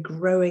 as you say,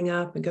 growing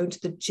up and going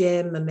to the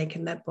gym and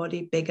making their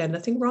body bigger.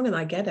 Nothing wrong, and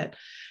I get it.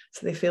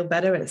 So they feel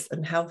better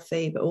and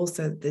healthy, but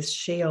also this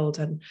shield.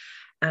 And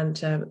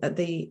at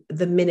the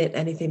minute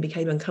anything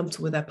became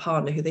uncomfortable with their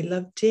partner, who they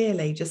loved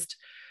dearly, just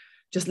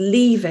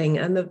leaving,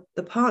 and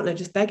the partner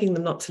just begging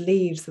them not to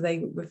leave, so they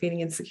were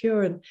feeling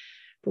insecure.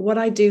 But what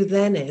I do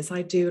then is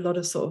I do a lot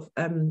of sort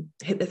of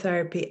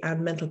hypnotherapy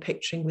and mental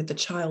picturing with the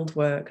child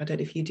work. I don't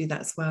know if you do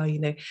that as well. You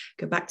know,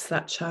 go back to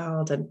that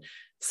child and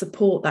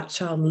support that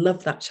child and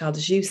love that child.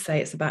 As you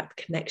say, it's about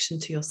the connection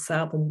to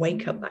yourself, and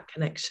wake up that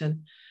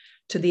connection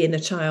to the inner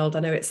child. I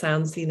know it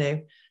sounds, you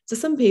know, so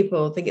some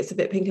people think it's a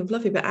bit pink and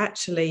fluffy, but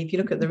actually, if you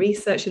look at the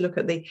research, you look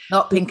at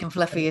not pink and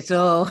fluffy at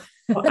all.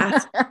 Not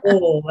at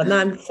all. And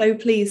I'm so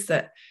pleased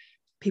that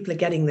people are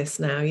getting this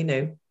now, you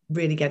know,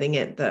 really getting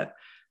it, that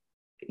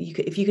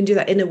if you can do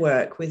that inner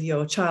work with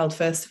your child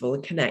first of all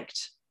and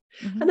connect.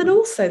 And then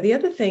also the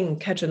other thing,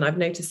 Kedron, I've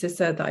noticed is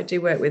that I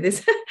do work with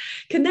is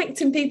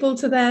connecting people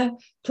to their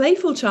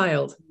playful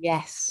child.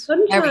 Yes,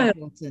 very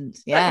important.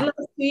 Yeah, like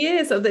the last few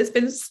years it's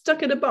been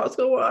stuck in a box.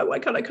 Why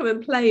can't I come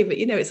and play? But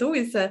you know, it's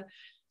always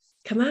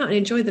come out and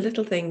enjoy the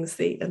little things,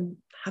 and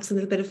have some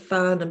little bit of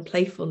fun and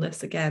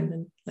playfulness again,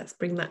 and let's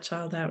bring that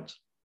child out.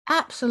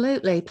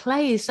 Absolutely.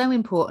 Play is so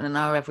important in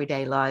our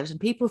everyday lives, and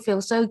people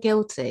feel so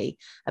guilty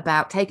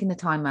about taking the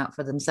time out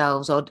for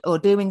themselves or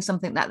doing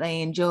something that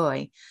they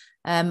enjoy.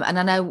 And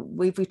I know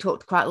we've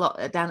talked quite a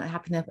lot down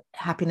at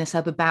Happiness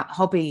Hub about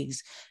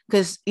hobbies,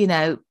 because, you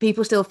know,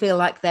 people still feel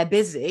like they're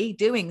busy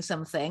doing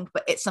something,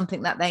 but it's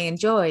something that they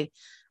enjoy.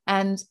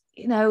 And,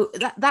 you know,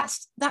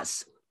 that's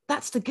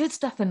the good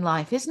stuff in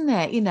life, isn't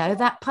it? You know,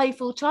 that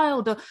playful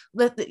child, or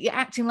that you're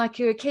acting like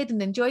you're a kid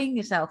and enjoying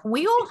yourself. And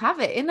we all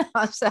have it in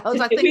ourselves.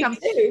 I think I'm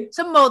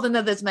some more than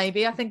others,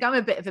 maybe. I think I'm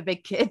a bit of a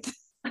big kid.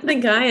 I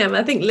think I am.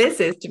 I think Liz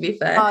is, to be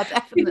fair. Oh,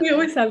 definitely. We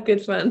always have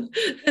good fun.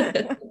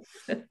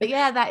 But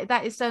yeah,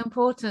 that is so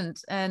important.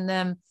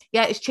 And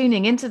it's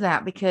tuning into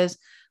that, because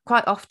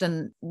quite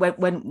often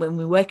when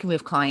we're working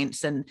with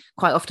clients, and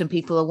quite often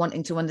people are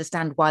wanting to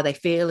understand why they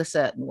feel a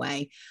certain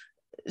way.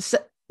 So,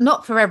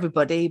 not for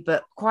everybody,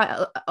 but quite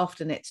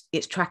often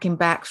it's tracking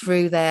back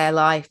through their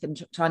life and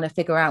trying to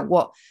figure out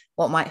what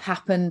might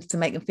happen to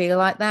make them feel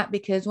like that.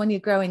 Because when you're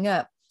growing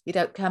up, you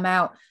don't come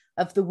out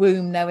of the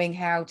womb knowing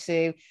how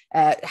to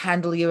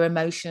handle your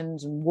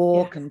emotions and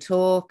walk and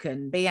talk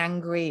and be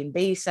angry and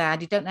be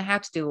sad. You don't know how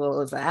to do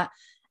all of that,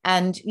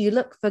 and you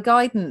look for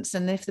guidance.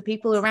 And if the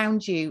people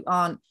around you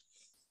aren't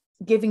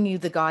giving you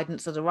the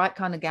guidance, or the right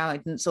kind of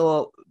guidance,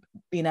 or,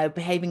 you know,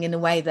 behaving in a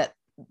way that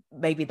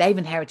maybe they've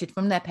inherited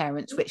from their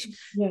parents, which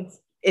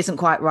isn't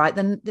quite right,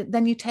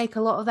 then you take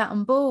a lot of that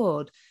on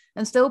board.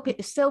 And still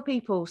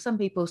people, some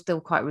people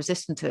still quite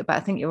resistant to it. But I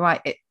think you're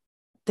right,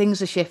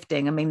 things are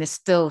shifting. I mean, there's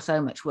still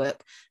so much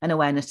work and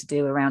awareness to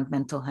do around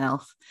mental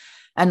health.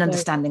 and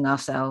understanding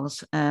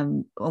ourselves.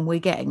 And we're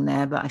getting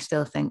there, but I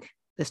still think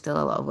there's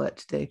still a lot of work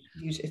to do.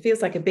 It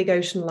feels like a big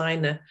ocean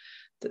liner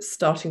that's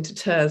starting to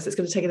turn. So it's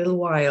going to take a little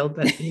while,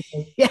 but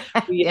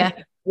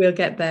we'll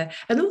get there.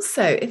 And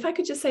also, if I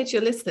could just say to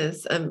your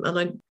listeners, and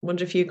I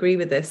wonder if you agree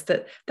with this,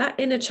 that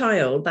inner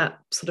child, that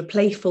sort of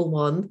playful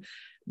one,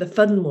 the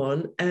fun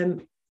one,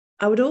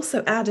 I would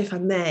also add, if I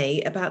may,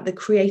 about the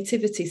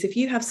creativity. So if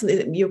you have something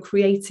that you're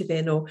creative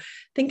in, or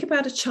think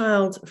about a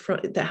child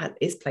that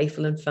is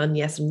playful and fun,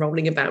 yes, and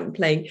rolling about and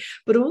playing,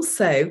 but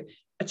also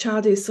a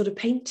child who's sort of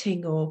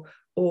painting or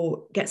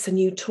gets a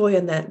new toy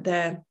and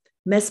they're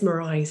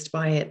mesmerized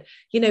by it.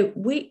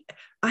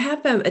 I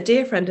have a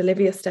dear friend,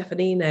 Olivia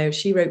Stefanino.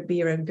 She wrote Be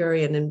Your Own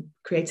Gurion and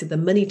created the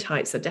Money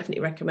Types. I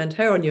definitely recommend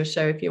her on your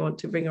show if you want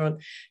to bring her on.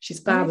 She's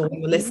fab, all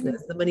your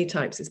listeners. The Money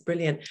Types is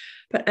brilliant.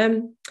 But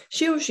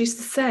she always used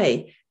to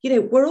say,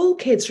 we're all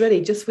kids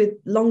really, just with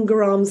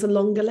longer arms and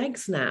longer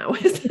legs now.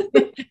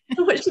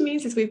 What she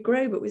means is we've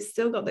grown, but we've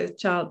still got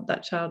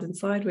that child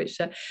inside, which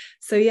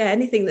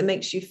anything that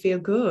makes you feel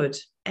good,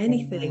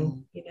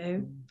 anything,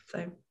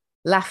 so.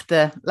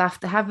 Laughter,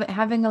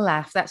 having a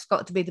laugh, that's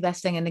got to be the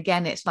best thing. And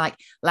again, it's like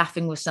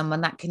laughing with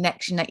someone, that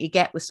connection that you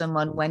get with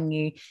someone when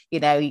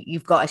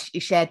you've got a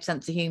shared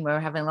sense of humor,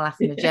 or having a laugh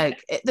and a joke.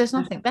 There's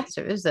nothing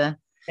better, is there?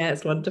 Yeah,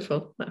 it's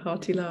wonderful, that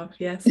hearty laugh.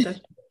 Yes,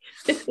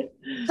 definitely.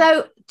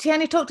 So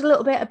Tianne talked a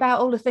little bit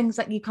about all the things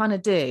that you kind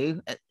of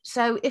do.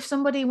 So if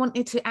somebody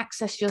wanted to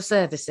access your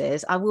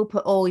services, I will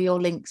put all your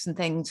links and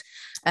things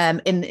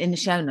in the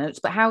show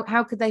notes, but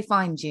how could they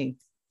find you?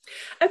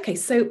 Okay,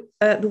 so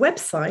the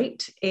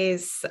website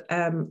is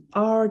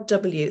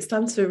RW. It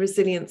stands for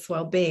Resilience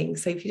Wellbeing.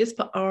 So if you just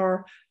put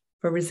R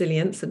for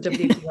resilience and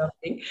W for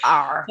wellbeing,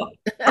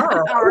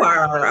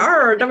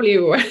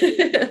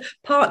 RW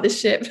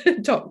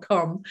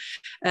partnership.com.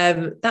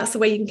 That's the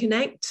way you can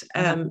connect.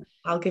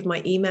 I'll give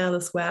my email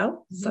as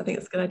well. So I think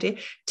that's a good idea.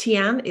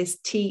 Tianne is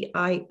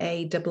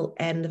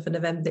TIANN for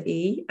November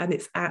E, and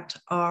it's at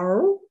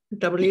RW.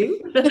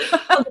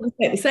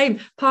 The same,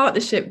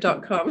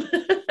 partnership.com.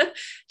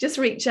 Just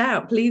reach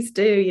out, please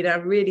do.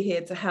 I'm really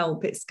here to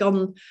help. It's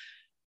gone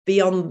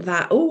beyond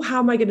that. How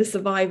am I going to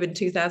survive in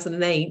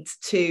 2008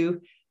 to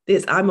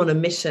this? I'm on a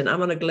mission.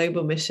 I'm on a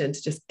global mission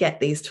to just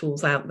get these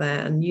tools out there,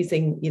 and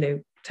using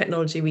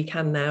technology we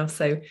can now.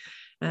 So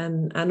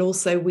and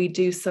also we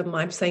do some,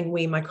 I'm saying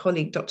we, my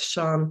colleague Dr.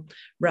 Sian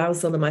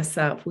Rousel and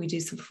myself, we do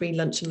some free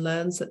lunch and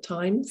learns at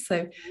times.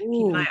 So keep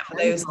an eye out for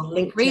those on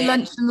LinkedIn. Free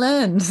lunch and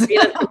learns.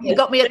 You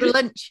got me at the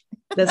lunch.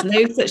 There's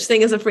no such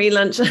thing as a free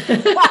lunch.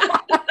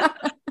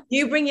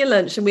 You bring your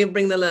lunch and we'll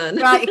bring the learn.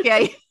 Right,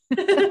 okay.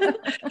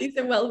 These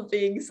are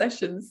well-being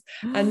sessions.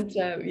 And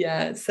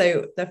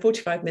so they're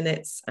 45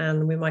 minutes,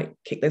 and we might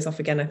kick those off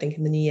again, I think,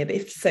 in the new year. But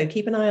if so,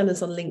 keep an eye on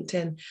us on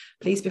LinkedIn.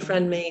 Please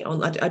befriend me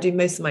I do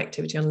most of my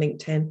activity on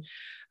LinkedIn.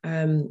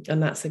 And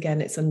that's,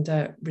 again, it's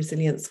under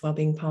Resilience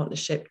Wellbeing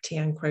Partnership,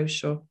 Tianne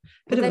Croshaw.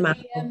 Bit of a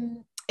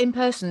mouthful.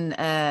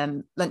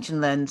 In-person lunch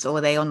and learns, or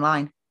are they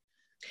online?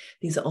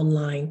 These are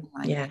online.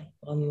 Yeah,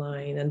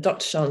 online. And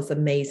Dr. Sian's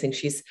amazing.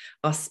 She's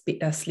our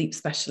sleep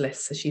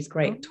specialist. So she's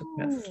great talking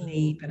about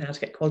sleep and how to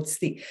get quality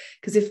sleep.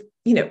 Because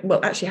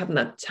actually having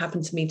that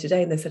happened to me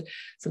today, and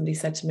somebody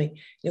said to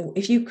me,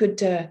 if you could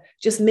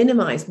just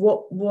minimize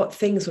what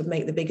things would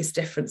make the biggest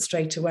difference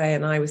straight away.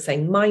 And I was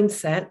saying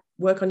mindset,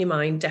 work on your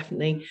mind,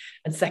 definitely.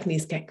 And secondly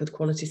is get good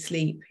quality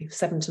sleep,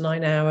 7 to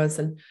 9 hours.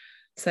 And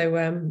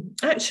so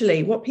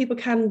actually what people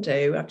can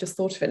do, I've just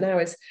thought of it now,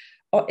 is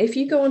if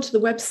you go onto the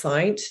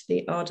website,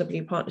 the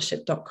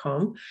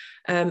rwpartnership.com,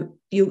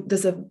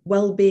 there's a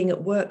wellbeing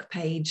at work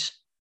page.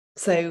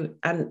 So,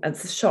 and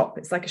it's a shop,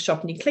 it's like a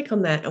shop, and you click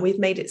on there, and we've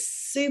made it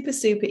super,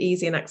 super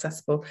easy and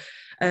accessible.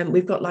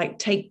 We've got like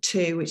take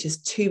 2, which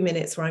is 2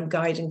 minutes where I'm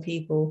guiding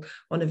people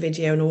on a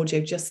video and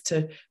audio just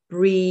to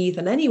breathe.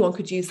 And anyone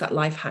could use that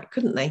life hack,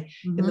 couldn't they?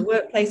 Mm-hmm. In the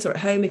workplace or at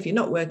home, if you're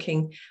not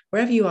working,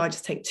 wherever you are,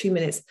 just take 2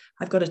 minutes.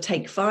 I've got to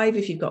take 5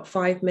 if you've got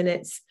 5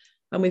 minutes.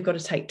 And we've got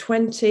to take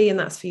 20, and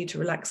that's for you to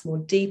relax more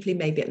deeply,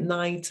 maybe at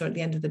night or at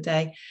the end of the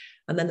day.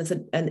 And then there's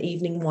an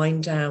evening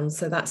wind down.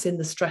 So that's in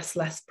the Stress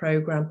Less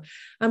program.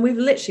 And we've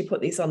literally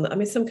put these on. I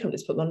mean, some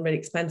companies put them on really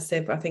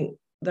expensive. I think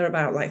they're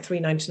about like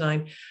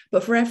 $3.99.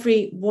 But for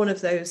every one of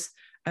those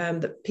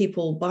that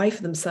people buy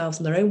for themselves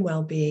and their own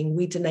well-being,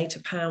 we donate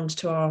 £1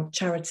 to our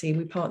charity.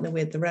 We partner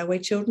with the Railway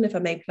Children, if I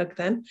may plug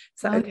them.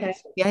 Is that okay?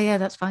 Yeah,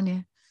 that's fine, yeah.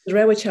 The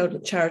Railway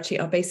Children Charity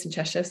are based in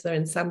Cheshire, so they're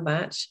in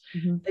Sandbach.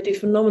 Mm-hmm. They do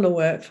phenomenal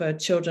work for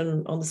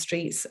children on the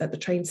streets, at the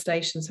train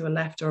stations who are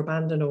left or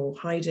abandoned or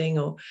hiding,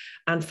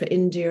 and for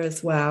India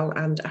as well,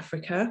 and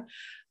Africa.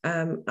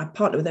 I've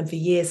partnered with them for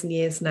years and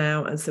years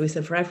now. And so we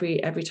said for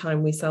every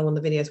time we sell on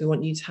the videos, we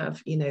want you to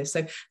have,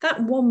 so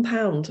that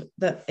 £1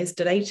 that is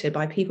donated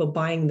by people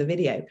buying the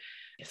video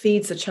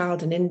feeds a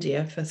child in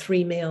India for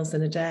 3 meals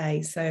in a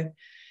day. So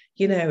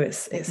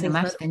it's a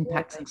massive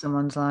impact in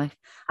someone's life.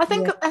 I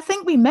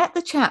think we met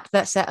the chap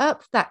that set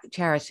up that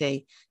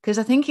charity, because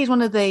I think he's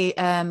one of the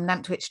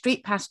Nantwich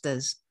street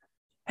pastors.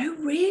 Oh,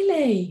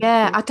 really?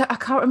 Yeah, I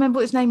can't remember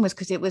what his name was,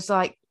 because it was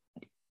like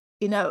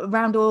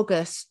around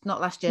August,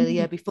 not last year, the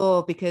year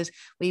before, because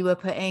we were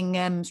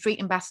putting street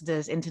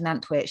ambassadors into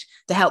Nantwich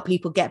to help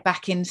people get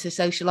back into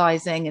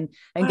socialising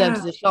and going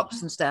to the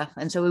shops and stuff.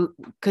 And so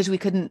because we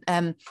couldn't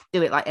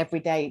do it like every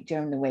day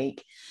during the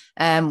week,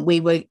 we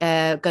were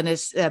going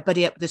to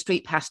buddy up the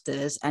street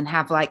pastors and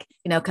have like,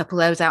 a couple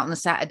of those out on the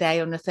Saturday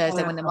or on the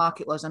Thursday when the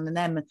market was on. And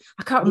then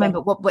I can't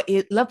remember what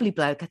lovely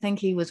bloke. I think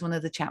he was one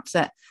of the chaps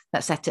that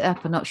set it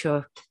up. I'm not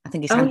sure. I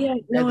think he's I've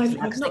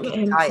not met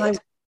him.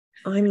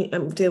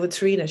 I'm deal with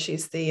Trina.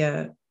 She's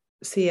the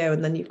CEO,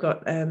 and then you've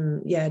got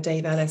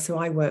Dave Ellis, who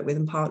I work with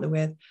and partner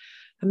with.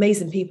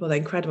 Amazing people, they're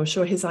incredible.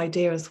 Sure, his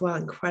idea as well,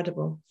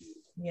 incredible.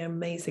 Yeah,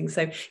 amazing.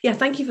 So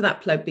thank you for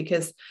that plug,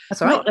 because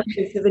that's all right. Not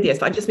necessarily for videos,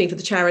 but I just mean for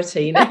the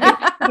charity.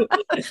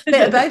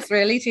 Bit of both,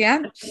 really,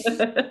 Tianne.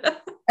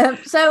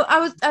 So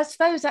I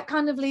suppose that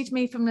kind of leads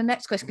me from the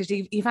next question, because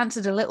you've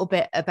answered a little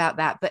bit about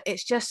that, but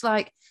it's just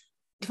like,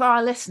 for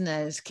our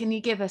listeners, can you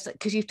give us,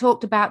 because you've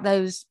talked about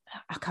those,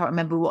 I can't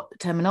remember what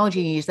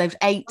terminology you use, those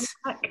 8.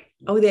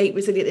 The 8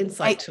 resilient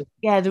insight tools.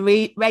 Yeah,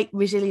 the 8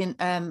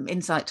 resilient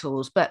insight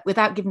tools, but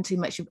without giving too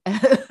much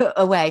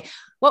away,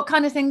 what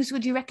kind of things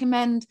would you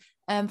recommend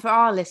for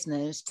our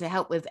listeners to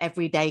help with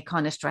everyday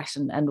kind of stress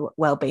and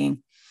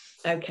well-being?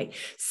 Okay,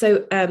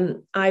 so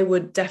I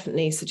would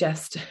definitely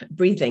suggest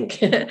breathing.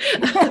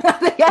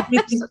 Yes.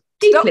 Breathing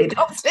deeply.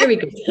 That's very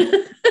good.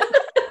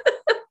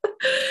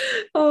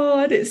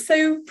 And it's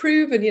so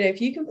proven,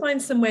 if you can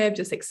find some way of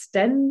just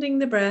extending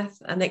the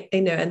breath and,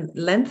 and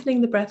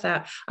lengthening the breath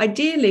out.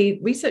 Ideally,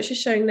 research is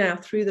showing now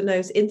through the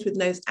nose, in through the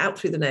nose, out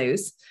through the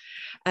nose,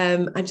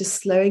 and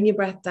just slowing your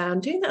breath down,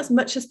 doing that as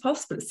much as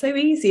possible. It's so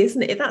easy,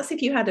 isn't it? That's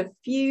if you had a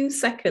few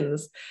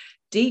seconds.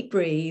 Deep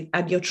breathe,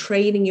 and you're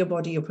training your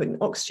body, you're putting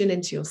oxygen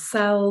into your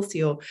cells,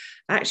 you're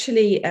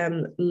actually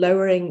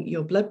lowering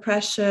your blood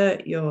pressure,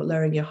 you're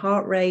lowering your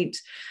heart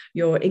rate,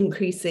 you're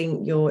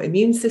increasing your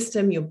immune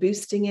system, you're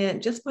boosting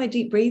it just by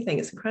deep breathing.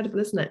 It's incredible,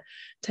 isn't it?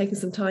 Taking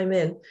some time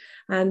in.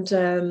 And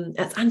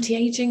that's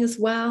anti-aging as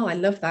well. I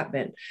love that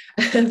bit.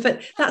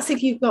 But that's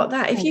if you've got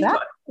that. If you've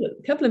got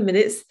a couple of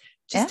minutes,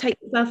 just take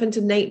yourself into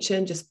nature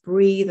and just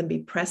breathe and be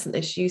present.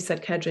 As you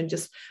said, Kedren,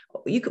 just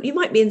you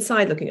might be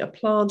inside looking at a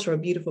plant or a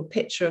beautiful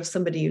picture of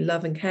somebody you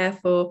love and care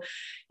for.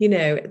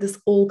 There's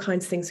all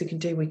kinds of things we can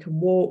do. We can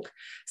walk.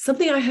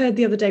 Something I heard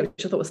the other day,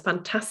 which I thought was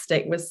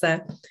fantastic, was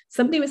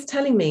somebody was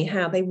telling me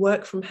how they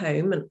work from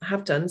home and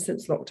have done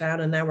since lockdown,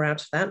 and now we're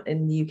out of that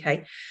in the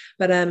UK.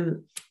 But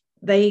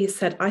they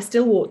said, I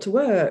still walk to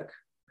work.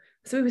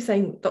 So we were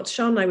saying, Dr.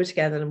 Sean and I were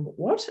together, and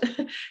what?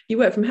 You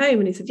work from home?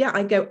 And he said, yeah,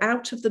 I go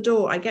out of the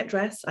door. I get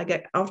dressed. I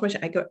get after my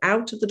shower. I go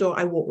out of the door.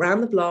 I walk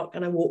around the block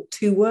and I walk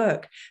to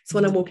work. So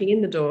when I'm walking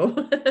in the door,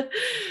 so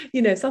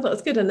I thought it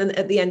was good. And then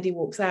at the end, he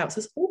walks out.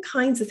 So there's all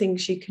kinds of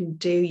things you can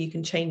do. You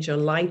can change your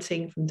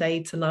lighting from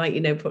day to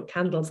night, put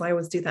candles. I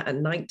always do that at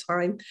night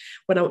time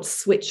when I want to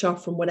switch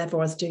off from whatever I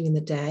was doing in the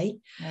day.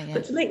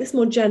 But to make this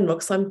more general,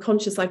 because I'm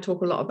conscious I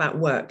talk a lot about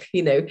work,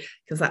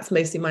 because that's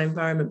mostly my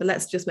environment, but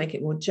let's just make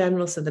it more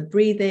general. So the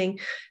breathing,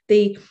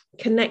 the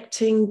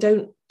connecting,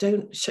 don't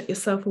shut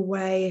yourself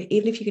away.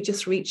 Even if you could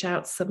just reach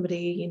out to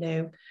somebody,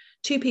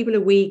 2 people a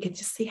week, and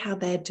just see how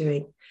they're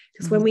doing.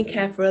 Because when we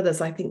care for others,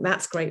 I think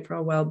that's great for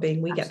our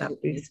well-being. We get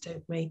that boost,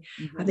 don't we?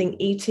 I think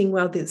eating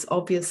well, there's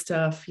obvious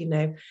stuff,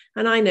 and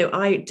I know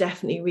I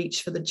definitely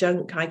reach for the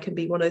junk. I can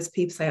be one of those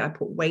people say I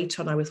put weight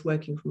on. I was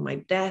working from my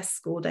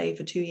desk all day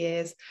for 2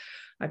 years.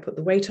 I put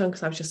the weight on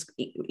because I was just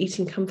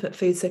eating comfort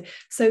food.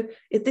 So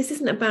this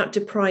isn't about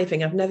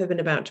depriving. I've never been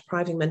about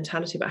depriving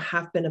mentality, but I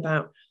have been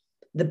about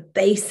the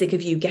basic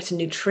of you getting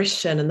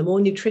nutrition. And the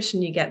more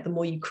nutrition you get, the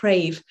more you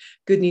crave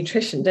good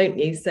nutrition, don't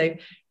you? So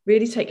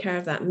really take care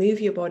of that. Move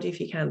your body if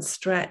you can.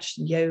 Stretch,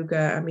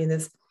 yoga.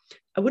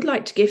 I would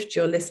like to gift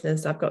your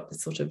listeners. I've got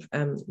this sort of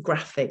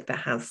graphic that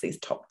has these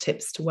top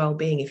tips to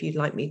well-being. If you'd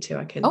like me to,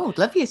 I can. Oh, I'd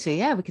love you to.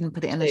 Yeah, we can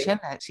put it in the show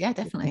notes. Yeah,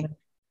 definitely.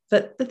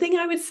 But the thing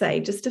I would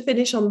say, just to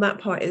finish on that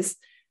part, is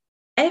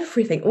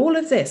everything, all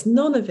of this,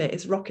 none of it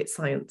is rocket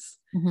science.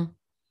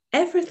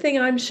 Everything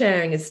I'm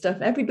sharing is stuff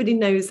everybody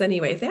knows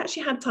anyway. If they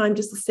actually had time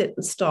just to sit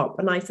and stop,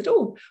 and I said,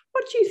 oh,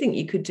 what do you think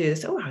you could do?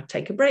 So, I'd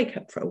take a break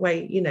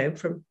away,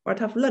 or I'd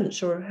have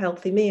lunch or a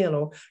healthy meal,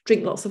 or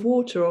drink lots of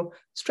water, or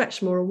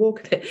stretch more, or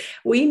walk a bit.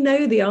 We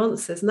know the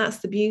answers, and that's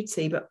the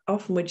beauty, but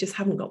often we just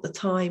haven't got the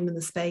time and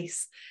the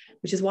space,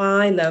 which is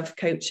why I love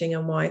coaching,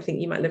 and why I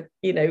think you might love,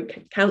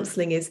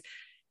 counselling is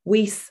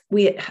we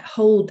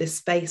hold this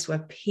space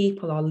where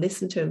people are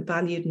listened to and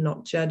valued and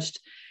not judged,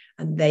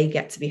 and they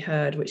get to be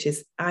heard, which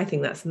is, I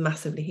think that's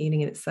massively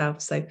healing in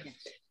itself. So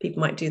people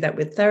might do that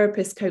with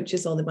therapists,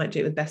 coaches, or they might do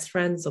it with best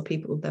friends or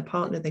people with their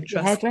partner they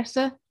trust.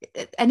 Hairdresser,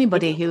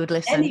 anybody who would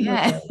listen.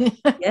 Yeah,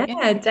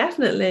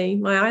 definitely.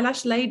 My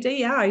eyelash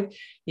lady, I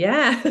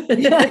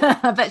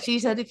bet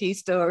she's had a few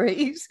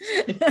stories.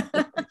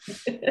 But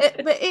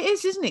it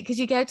is, isn't it? Because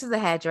you go to the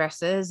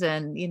hairdressers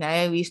and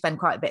you spend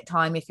quite a bit of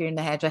time if you're in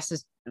the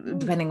hairdressers,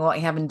 depending on what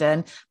you haven't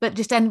done. But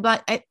just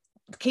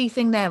the key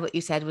thing there, what you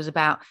said was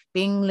about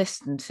being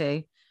listened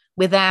to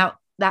without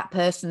that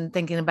person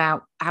thinking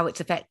about how it's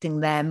affecting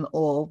them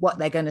or what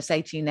they're going to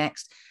say to you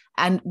next,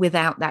 and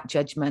without that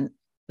judgment,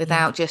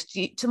 without just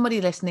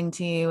somebody listening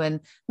to you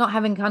and not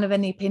having kind of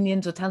any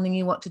opinions or telling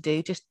you what to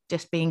do,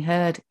 just being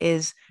heard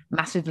is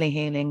massively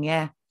healing.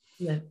 Yeah,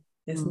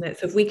 isn't it?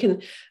 So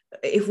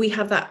if we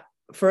have that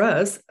for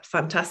us,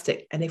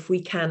 fantastic, and if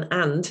we can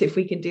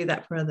do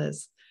that for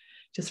others,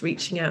 just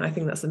reaching out, I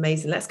think that's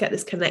amazing. Let's get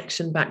this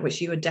connection back, which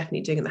you are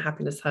definitely doing at the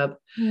Happiness Hub.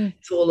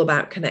 It's all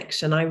about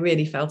connection. I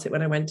really felt it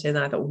when I went in.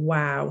 I thought,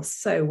 wow,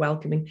 so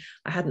welcoming.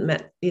 I hadn't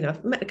met,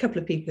 I've met a couple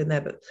of people in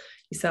there, but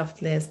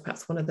yourself, Liz,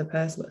 perhaps one other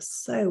person, was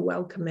so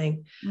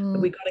welcoming. But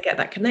we've got to get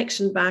that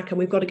connection back, and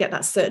we've got to get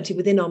that certainty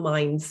within our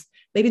minds.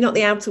 Maybe not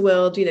the outer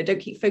world, don't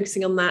keep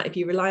focusing on that. If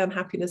you rely on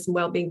happiness and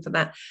well-being for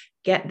that,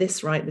 get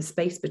this right, the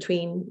space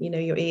between,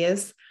 your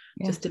ears.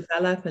 Just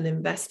develop and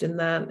invest in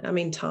that. I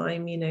mean,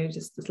 time,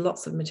 just there's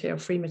lots of material,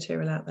 free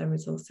material out there,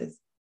 resources.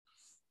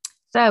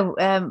 So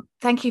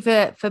thank you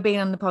for being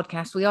on the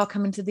podcast. We are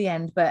coming to the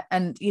end,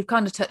 and you've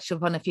kind of touched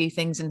upon a few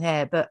things in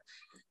here, but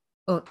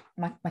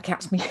my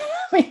cat's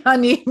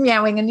behind you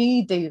meowing. I knew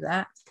you'd do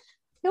that.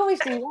 You always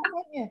do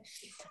that,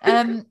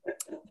 don't you?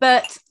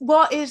 But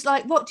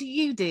what do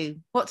you do?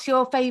 What's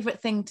your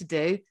favourite thing to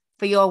do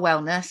for your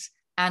wellness?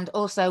 And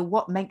also,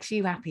 what makes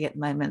you happy at the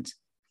moment?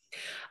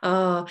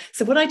 So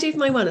what I do for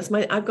my wellness,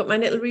 I've got my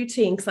little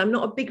routine, because I'm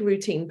not a big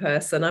routine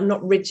person. I'm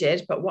not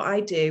rigid, but what I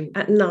do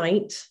at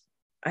night,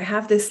 I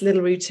have this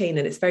little routine,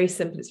 and it's very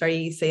simple. It's very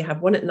easy. I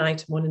have one at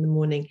night and one in the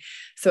morning.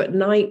 So at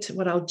night,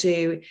 what I'll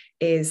do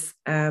is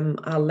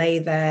I'll lay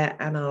there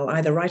and I'll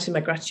either write in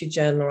my gratitude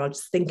journal, or I'll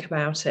just think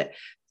about it.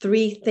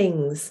 3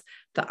 things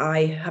that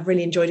I have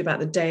really enjoyed about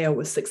the day, or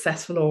was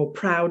successful or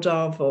proud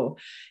of, or,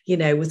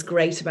 was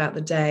great about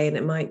the day. And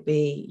it might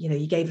be,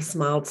 you gave a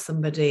smile to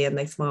somebody and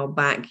they smiled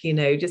back,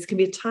 just can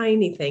be a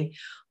tiny thing,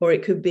 or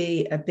it could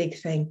be a big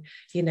thing,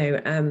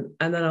 and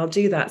then I'll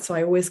do that. So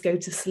I always go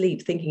to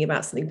sleep thinking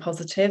about something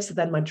positive. So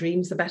then my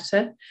dreams are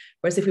better.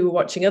 Whereas if we were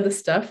watching other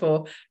stuff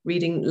or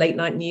reading late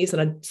night news,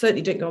 and I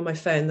certainly don't go on my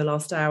phone the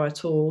last hour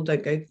at all,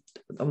 don't go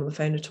on the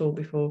phone at all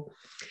before.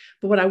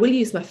 But what I will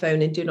use my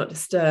phone in Do Not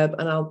Disturb,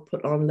 and I'll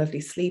put on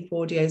lovely sleep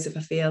audios if I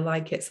feel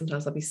like it.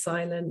 Sometimes I'll be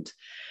silent.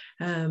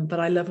 But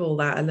I love all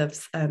that. I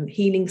love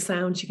healing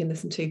sounds you can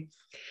listen to.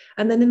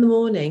 And then in the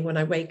morning when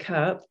I wake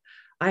up,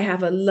 I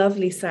have a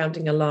lovely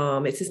sounding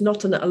alarm. It is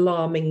not an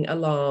alarming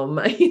alarm.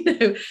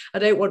 I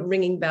don't want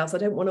ringing bells. I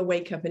don't want to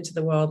wake up into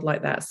the world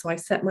like that. So I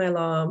set my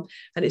alarm,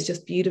 and it's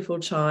just beautiful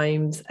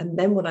chimes. And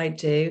then what I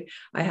do,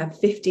 I have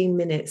 15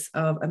 minutes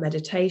of a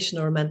meditation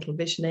or a mental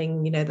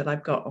visioning, that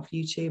I've got off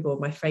YouTube, or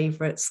my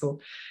favorites, or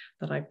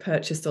that I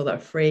purchased, or that are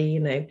free,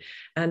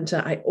 and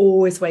I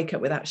always wake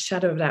up without a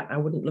shadow of a doubt. I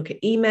wouldn't look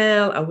at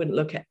email. I wouldn't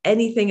look at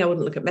anything. I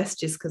wouldn't look at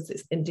messages, because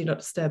it's in Do Not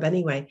Disturb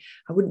anyway.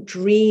 I wouldn't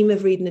dream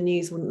of reading the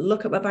news, wouldn't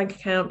look at my bank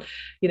account,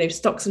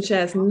 stocks and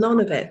shares, none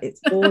of it. It's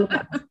all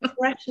about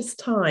precious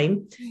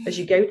time as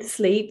you go to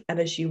sleep and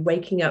as you're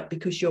waking up,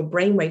 because your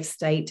brainwave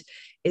state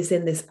is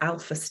in this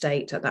alpha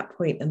state at that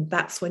point, and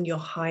that's when you're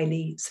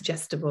highly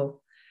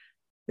suggestible.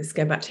 This is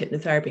going back to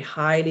hypnotherapy,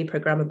 highly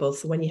programmable.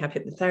 So when you have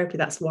hypnotherapy,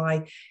 that's why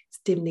it's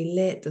dimly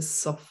lit, there's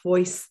soft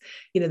voice,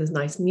 there's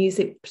nice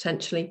music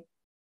potentially.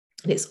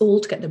 And it's all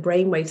to get the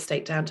brainwave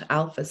state down to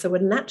alpha. So we're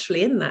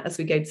naturally in that as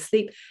we go to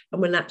sleep,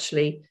 and we're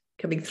naturally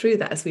coming through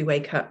that as we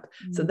wake up.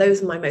 So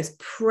those are my most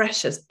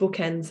precious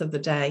bookends of the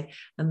day.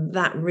 And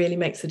that really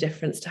makes a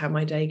difference to how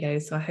my day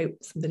goes. So I hope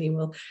somebody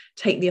will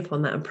take me up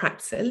on that and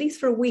practice it, at least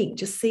for a week.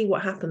 Just see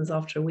what happens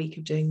after a week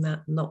of doing that,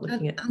 not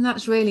looking at. And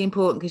that's really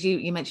important, because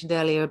you mentioned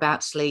earlier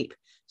about sleep.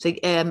 So,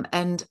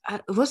 and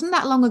it wasn't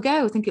that long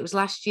ago, I think it was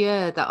last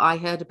year, that I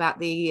heard about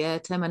the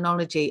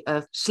terminology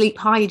of sleep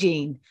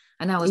hygiene.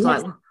 And I was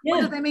like,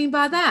 what do they mean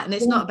by that? And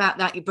it's not about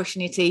that you're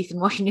brushing your teeth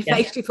and washing your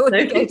face before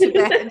you go to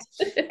bed.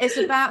 It's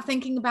about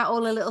thinking about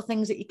all the little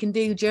things that you can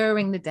do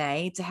during the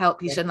day to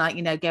help you. So like,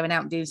 going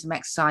out and doing some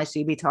exercise so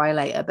you'll be tired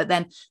later. But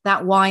then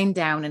that wind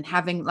down and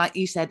having, like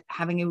you said,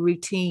 having a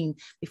routine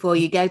before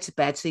you go to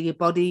bed. So your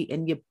body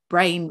and your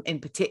brain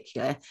in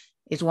particular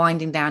is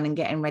winding down and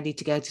getting ready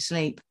to go to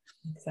sleep.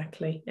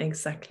 Exactly.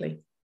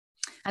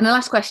 And the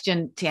last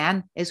question,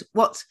 Tianne, is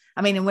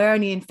and we're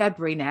only in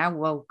February now.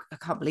 Well, I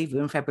can't believe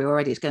we're in February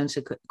already. It's going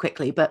so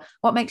quickly. But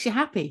what makes you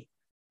happy?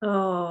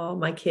 Oh,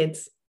 my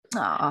kids.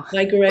 Oh,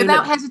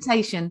 without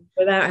hesitation.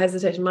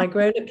 My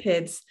grown-up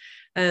kids.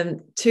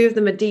 2 of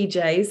them are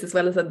DJs as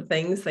well as other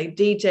things. They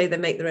DJ, they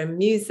make their own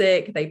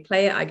music, they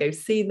play it. I go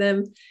see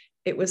them.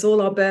 It was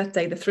all our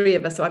birthday, the 3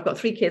 of us. So I've got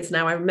 3 kids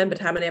now. I remembered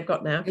how many I've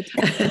got now.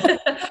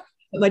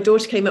 My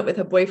daughter came up with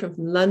her boyfriend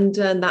from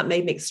London. That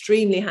made me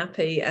extremely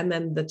happy. And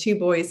then the 2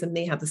 boys and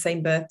me had the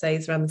same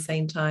birthdays around the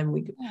same time.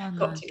 We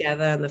got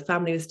together, and the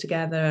family was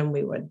together, and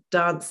we were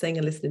dancing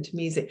and listening to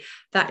music.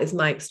 That is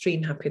my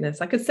extreme happiness.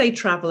 I could say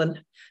travel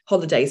and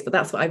holidays, but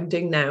that's what I'm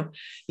doing now.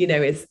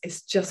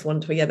 It's just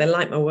wonderful. Yeah, they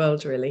light my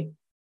world, really.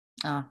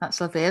 Oh, that's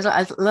lovely.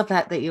 I love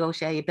that you all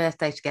share your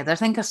birthday together. I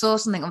think I saw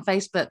something on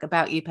Facebook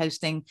about you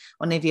posting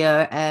one of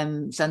your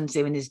sons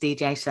doing his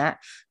DJ set.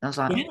 And I was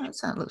like, oh,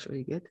 that looks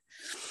really good.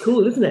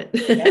 Cool, isn't it?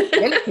 Yeah,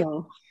 really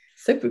cool.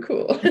 Super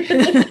cool.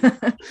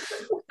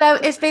 So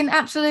it's been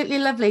absolutely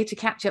lovely to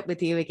catch up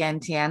with you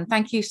again, Tianne.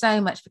 Thank you so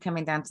much for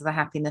coming down to the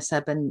Happiness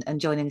Hub and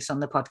joining us on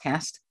the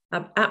podcast.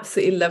 I've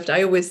absolutely loved it.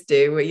 I always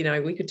do. You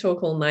know, we could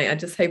talk all night. I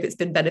just hope it's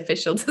been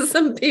beneficial to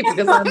some people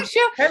because I'm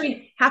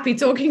very happy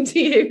talking to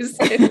you.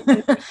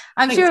 So.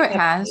 I'm sure it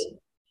has.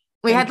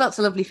 We had lots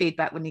of lovely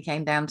feedback when you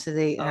came down to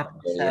the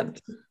Happiness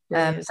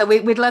Hub. So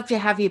we'd love to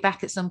have you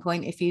back at some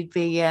point if you'd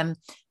be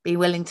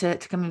willing to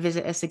come and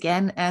visit us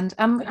again. And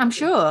I'm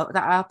sure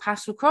that our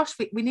paths will cross.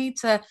 We need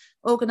to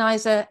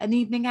organise an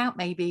evening out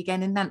maybe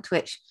again in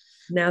Nantwich.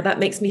 Now that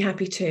makes me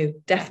happy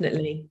too,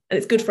 definitely. And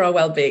it's good for our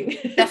well-being.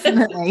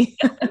 Definitely.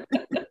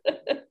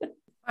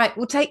 Right,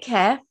 well, take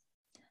care.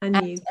 And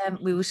you.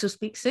 We will still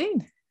speak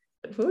soon.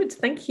 Look forward.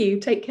 Thank you.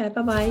 Take care.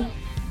 Bye-bye.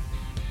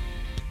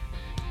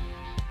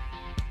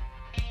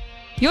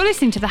 You're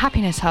listening to the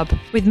Happiness Hub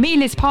with me,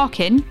 Liz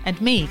Parkin.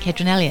 And me,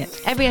 Kedron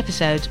Elliott. Every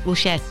episode, we'll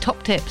share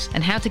top tips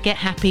on how to get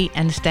happy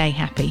and stay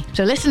happy.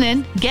 So listen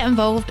in, get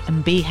involved,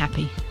 and be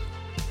happy.